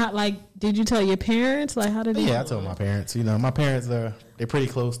 Now, did you tell your parents? How did they? Yeah, I told my parents. My parents they're pretty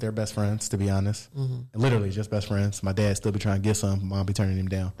close. They're best friends, to be honest. Literally just best friends. My dad still be trying to get some. Mom be turning him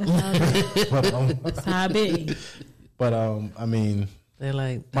down. That's how it be. But I mean, they're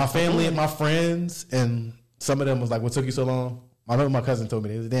like my family and my friends, and some of them was like, "What took you so long?" I remember my cousin told me,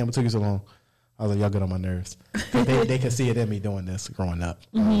 "They was, damn, what took you so long?" I was like, "Y'all get on my nerves." They could see it in me doing this growing up.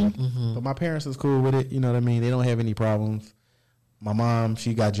 But my parents was cool with it. You know what I mean? They don't have any problems. My mom,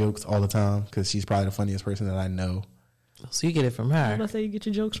 she got jokes all the time because she's probably the funniest person that I know. So you get it from her. Let's say you get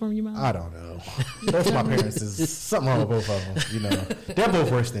your jokes from your mom. I don't know. Both of my parents is something wrong with both of them. They're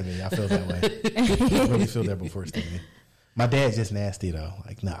both worse than me. I feel that way. I really feel they're both worse than me. My dad's just nasty though.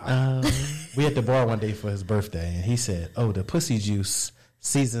 Nah. We at the bar one day for his birthday, and he said, "Oh, the pussy juice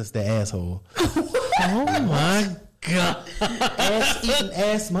seasons the asshole." Oh my God. Ass eating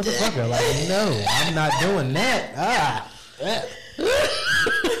ass motherfucker. No, I'm not doing that.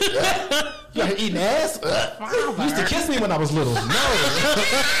 You eating ass? You used to kiss me when I was little. No.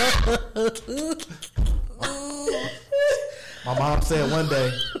 My mom said one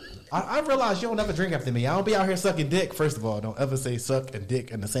day, I realize you don't ever drink after me. I don't be out here sucking dick. First of all, don't ever say suck and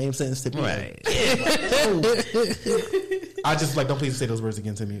dick in the same sentence to me. Right. I just like, don't please say those words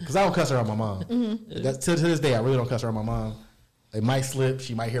again to me because I don't cuss around my mom. Mm-hmm. To this day, I really don't cuss around my mom. It might slip.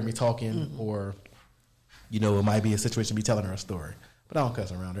 She might hear me talking, or it might be a situation me telling her a story. But I don't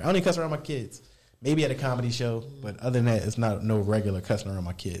cuss around her. I only cuss around my kids. Maybe at a comedy show, but other than that, it's not no regular cussing around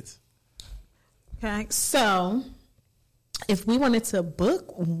my kids. Okay, so if we wanted to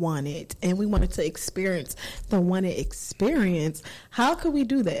book Wanted and we wanted to experience the Wanted experience, how could we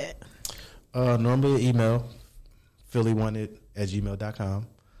do that? Normally email phillywanted@gmail.com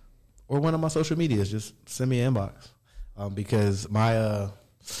or one of my social medias. Just send me an inbox because my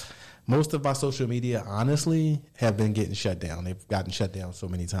most of my social media, honestly, have been getting shut down. They've gotten shut down so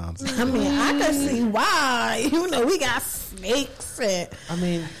many times. I mean, I can see why. We got snakes.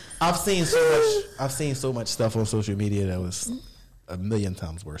 I've seen so much stuff on social media that was a million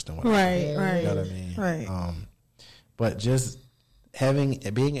times worse than what. Right. You know what I mean? Right. But just being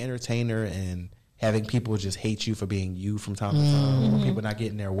an entertainer and having people just hate you for being you from time to time, or people not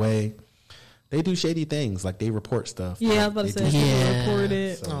getting their way. They do shady things, like they report stuff. Yeah, I was about to say people report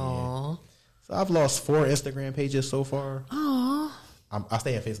it. So I've lost 4 Instagram pages so far. Aww. I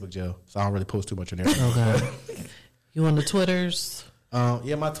stay in Facebook jail, so I don't really post too much on there. Okay. You on the Twitters?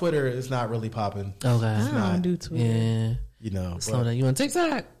 Yeah, my Twitter is not really popping. Okay. I don't do Twitter. Yeah. Slow down. You on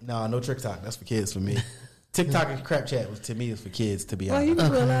TikTok? No TikTok. That's for kids for me. TikTok and Crapchat to me is for kids, to be honest. You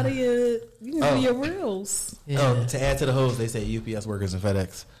can do a lot of your reels. Yeah. To add to the hose, they say UPS workers and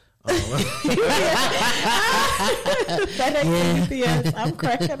FedEx. FedEx and UPS. I'm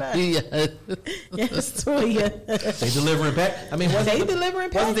cracking up. Yes, Toya. They delivering pack. I mean,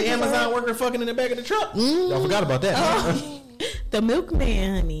 wasn't the Amazon worker fucking in the back of the truck? Y'all forgot about that. The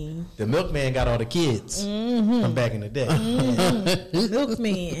milkman, honey. The milkman got all the kids from back in the day.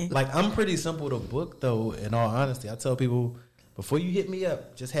 Milkman. Like, I'm pretty simple to book, though, in all honesty. I tell people, before you hit me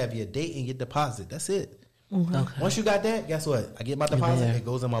up, just have your date and your deposit. That's it. Okay. Once you got that, guess what? I get my deposit, it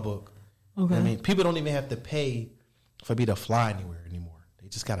goes in my book. Okay. I mean, people don't even have to pay for me to fly anywhere anymore. They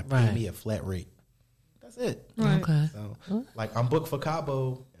just got to pay me a flat rate. That's it. Right. Okay. So, like, I'm booked for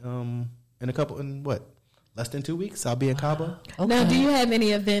Cabo less than 2 weeks, I'll be in Cabo. Okay. Now, do you have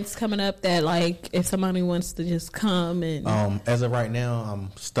any events coming up that, like, if somebody wants to just come and... As of right now,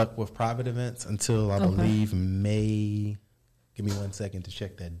 I'm stuck with private events until I believe May. Give me 1 second to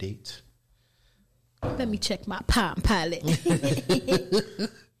check that date. Let me check my Palm Pilot. Wish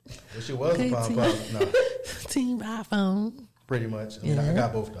it was a Palm Pilot. No. Team iPhone. Pretty much. I mean, I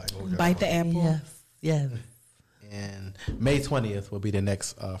got both. Bite the apple. Yes. And May 20th will be the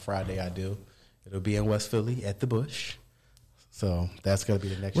next Friday I do. It'll be in West Philly at the Bush. So that's going to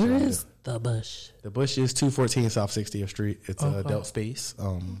be the next show. Where is the Bush? The Bush is 214 South 60th Street. It's an adult space.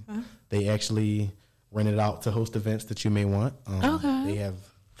 They actually rent it out to host events that you may want. They have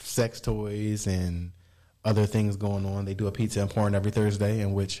sex toys and other things going on. They do a pizza and porn every Thursday,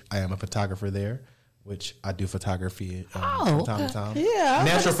 in which I am a photographer there, which I do photography from time to time. Yeah,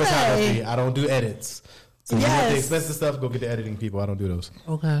 natural photography. I don't do edits. So you want the expensive stuff, go get the editing people. I don't do those.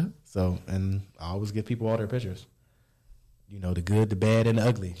 Okay. So, and I always give people all their pictures. The good, the bad, and the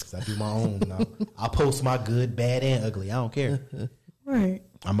ugly. Because I do my own. I'll post my good, bad, and ugly. I don't care. Right.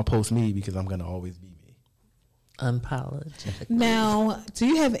 I'm going to post me because I'm going to always be me. Unapologetic. Now, do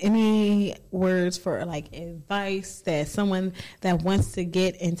you have any words for, like, advice that someone that wants to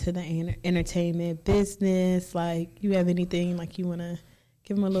get into the entertainment business, like, you have anything, like, you want to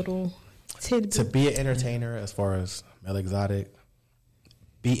give them a little tidbit? To be an entertainer, as far as Mel Exotic,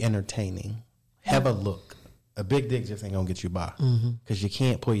 be entertaining. Have a look. A big dick just ain't going to get you by. Because you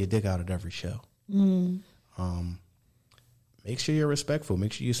can't pull your dick out at every show. Make sure you're respectful.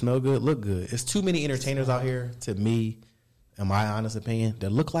 Make sure you smell good, look good. There's too many entertainers out here, to me, in my honest opinion,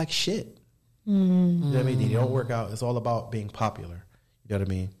 that look like shit. You know what I mean? They don't work out. It's all about being popular. You know what I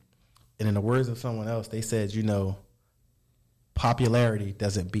mean? And in the words of someone else, they said, popularity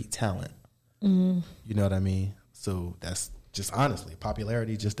doesn't beat talent. You know what I mean? So that's just honestly,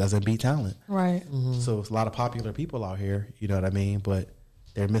 popularity just doesn't beat talent. Right. So it's a lot of popular people out here, you know what I mean? But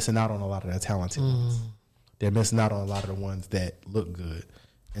they're missing out on a lot of the talented ones. They're missing out on a lot of the ones that look good.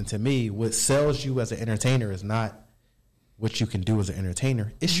 And to me, what sells you as an entertainer is not what you can do as an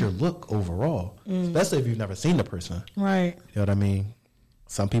entertainer. It's your look overall, especially if you've never seen the person. Right. You know what I mean?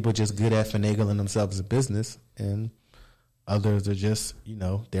 Some people are just good at finagling themselves in business, and others are just,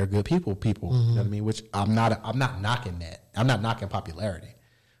 they're good people. You know what I mean? Which I'm not knocking that. I'm not knocking popularity.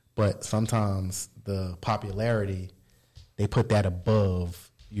 But sometimes the popularity, they put that above,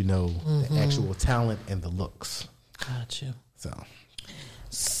 the actual talent and the looks. Got you. So,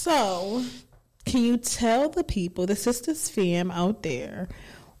 So, can you tell the people, the Sisters Fam out there,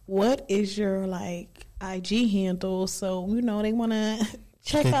 what is your like IG handle? So they want to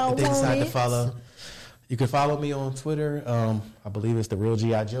check out. They decide to follow. You can follow me on Twitter. I believe it's the Real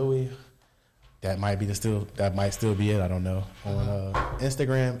G.I. Joey. That might still be it. I don't know. On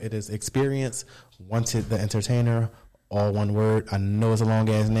Instagram, it is Experience Wanted the Entertainer, all one word. I know it's a long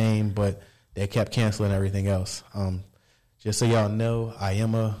ass name, but they kept canceling everything else. Just so y'all know, I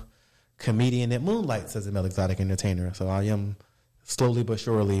am a comedian that moonlights as a male exotic entertainer. So I am slowly but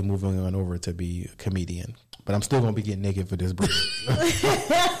surely moving on over to be a comedian. But I'm still going to be getting naked for this bread.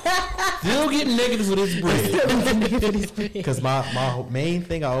 Still getting naked for this bread. Because my main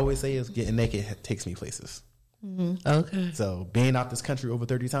thing I always say is getting naked takes me places. Mm-hmm. Okay. So being out this country over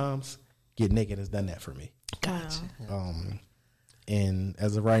 30 times, getting naked has done that for me. Gotcha. And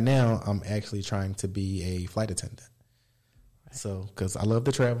as of right now, I'm actually trying to be a flight attendant. So, because I love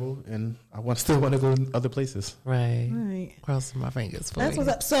to travel and I still want to go to other places. Right. Crossing my fingers for That's you.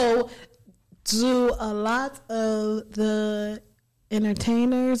 what's up. So, do a lot of the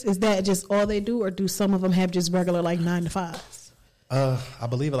entertainers, is that just all they do, or do some of them have just regular like 9 to 5s? I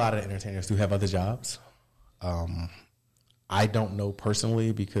believe a lot of the entertainers do have other jobs. I don't know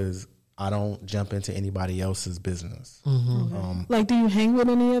personally because I don't jump into anybody else's business. Mm-hmm. Like, do you hang with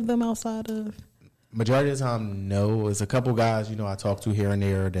any of them outside of? Majority of the time, no. There's a couple guys, I talk to here and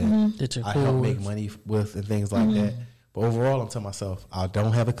there that I help make money with and things like that. But overall, I'm telling myself, I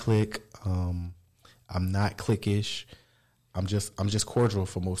don't have a clique. I'm not cliquish. I'm just cordial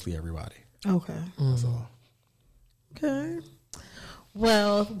for mostly everybody. Okay. That's all. Okay.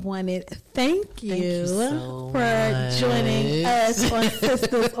 Well, wanted thank you so for much. joining us on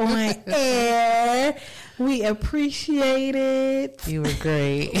Sisters on Air. We appreciate it. You were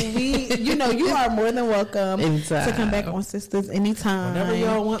great. You are more than welcome Anytime. to come back on Sisters anytime. Whenever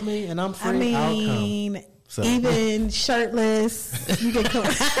y'all want me and I'm free, I'll come. So. Even shirtless, you can come.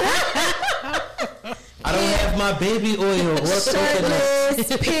 I don't have my baby oil or shirtless,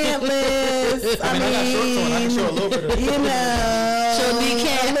 pantless. I got shorts on. I can show a little bit of show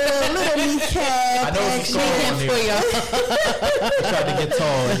kneecap, little kneecap. I know it's a for y'all. I tried to get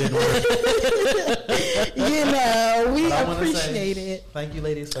tall, it didn't work. We appreciate it. Thank you,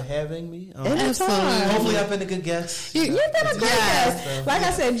 ladies, for having me. Anytime. Hopefully, I've been a good guest. You've been a great guest. Like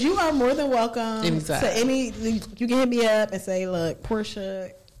I said, you are more than welcome. Anytime. To you can hit me up and say, "Look,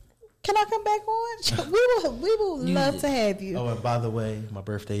 Portia, can I come back on?" We will love to have you. Oh, and by the way, my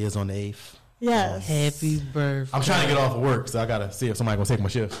birthday is on the 8th. Yes. Happy birthday. I'm trying to get off of work, so I gotta see if somebody gonna take my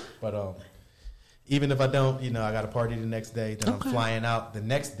shift. But even if I don't, I got a party the next day. Then I'm flying out the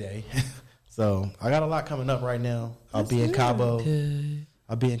next day. So I got a lot coming up right now. I'll be in Cabo. Good.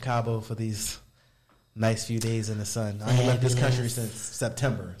 I'll be in Cabo for these nice few days in the sun. I ain't left this country since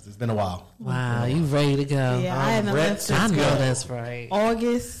September. It's been a while. Wow, you ready to go? Yeah, I haven't left I since know that's right.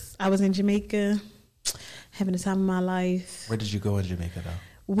 August. I was in Jamaica, having the time of my life. Where did you go in Jamaica though?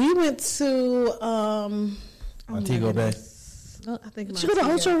 We went to Montego Bay. No, I think Did you go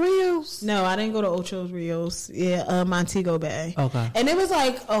to Ocho Rios? No, I didn't go to Ocho Rios. Yeah, Montego Bay. Okay. And it was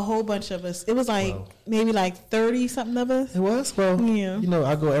like a whole bunch of us. It was like maybe like 30 something of us. It was? Well, yeah.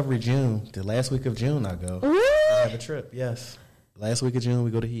 I go every June. The last week of June I go. Really? I have a trip, yes. Last week of June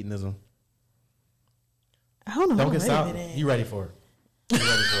we go to Hedonism. I don't know. Don't get south. You ready for it. You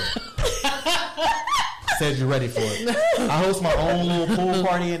ready for it. Said you're ready for it. I host my own little pool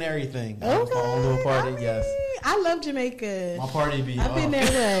party and everything. I host my own little party, yes. I love Jamaica. My party be... I've been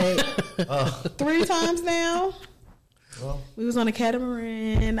there like 3 times now. Well, we was on a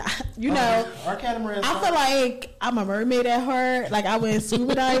catamaran. Our catamaran... I feel like I'm a mermaid at heart. Like I went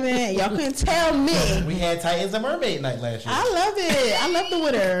scuba diving and y'all couldn't tell me. We had Titans and Mermaid Night last year. I love it. I love the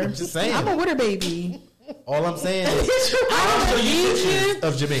water. I'm just saying. I'm a water baby. All I'm saying is... I'll show you pictures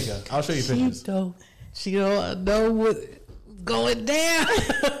of Jamaica. I'll show you pictures. She don't know what's going down.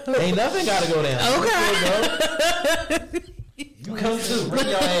 Ain't nothing got to go down. Okay. You come too. Bring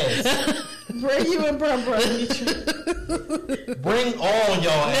your ass. Bring you and Brum. Bring all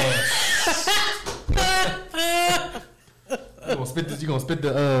your ass. You gonna spit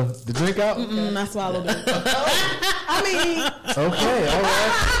the drink out? I swallowed it. I mean, okay, all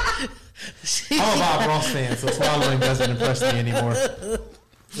right. I'm a Bob Ross fan, so swallowing doesn't impress me anymore.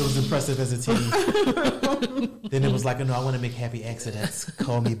 It was impressive as a teen. Then it was like, no, I want to make happy accidents.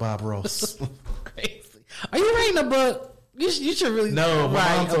 Call me Bob Ross. Crazy. Are you writing a book? You should really No, my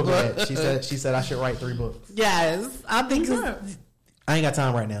write mom told me a book. that. She said I should write 3 books. Yes, I think. I ain't got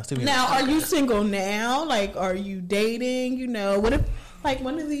time right now. Now, are you single now? Like, are you dating? What if, like,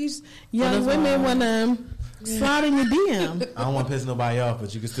 one of these young women want to Slide in your DM. I don't want to piss nobody off,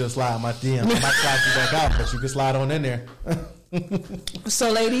 but you can still slide in my DM. I might slide you back out, but you can slide on in there.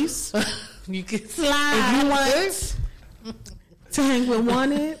 So, ladies, you can slide. If you want to hang with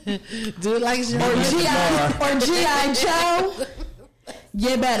Wanted, do it like G.I. Joe.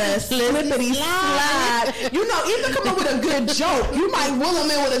 You better slippity slide. You know, even come up with a good joke. You might will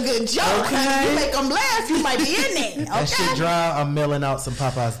them in with a good joke. Okay. You make them laugh, you might be in there. Okay? That shit dry, I'm mailing out some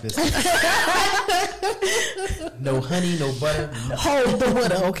Popeyes biscuits. No honey, no butter. No. Hold the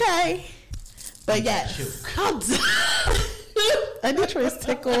water, okay? But yes. Detroit's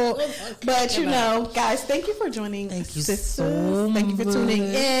tickled. But you know, guys, thank you for joining. Thank you sisters. so Thank you for tuning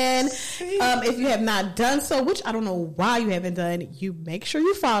much. in. If you have not done so, which I don't know why you haven't done, you make sure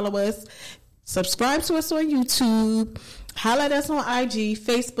you follow us. Subscribe to us on YouTube. Holla at us on IG.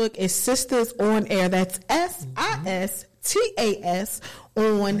 Facebook is Sisters on Air. That's SISTAS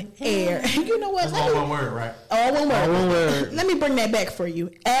on air. You know what? That's all one word, right? All one word. All one word. Let me bring that back for you.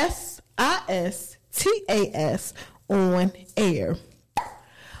 SISTAS on air.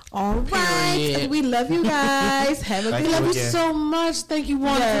 All right. Period. We love you guys. Have a good Love you again. so much. Thank you,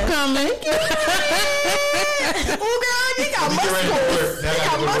 Wanda, for coming. Thank you. Oh, girl, you got muscles. You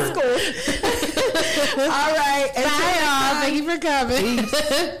got muscles. All right. Bye, y'all. Thank you for coming.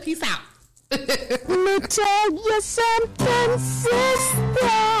 Peace out. Let me tell you something,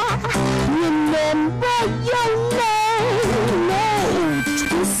 sister. Remember your name,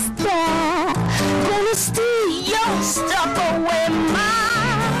 Twister. Gonna steal your stuff away,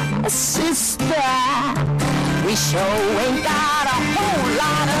 my sister. We sure ain't got a whole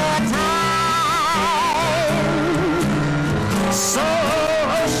lot of time. So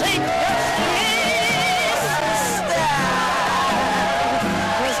shake your sister.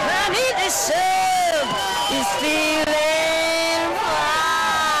 'Cause honey, this love is still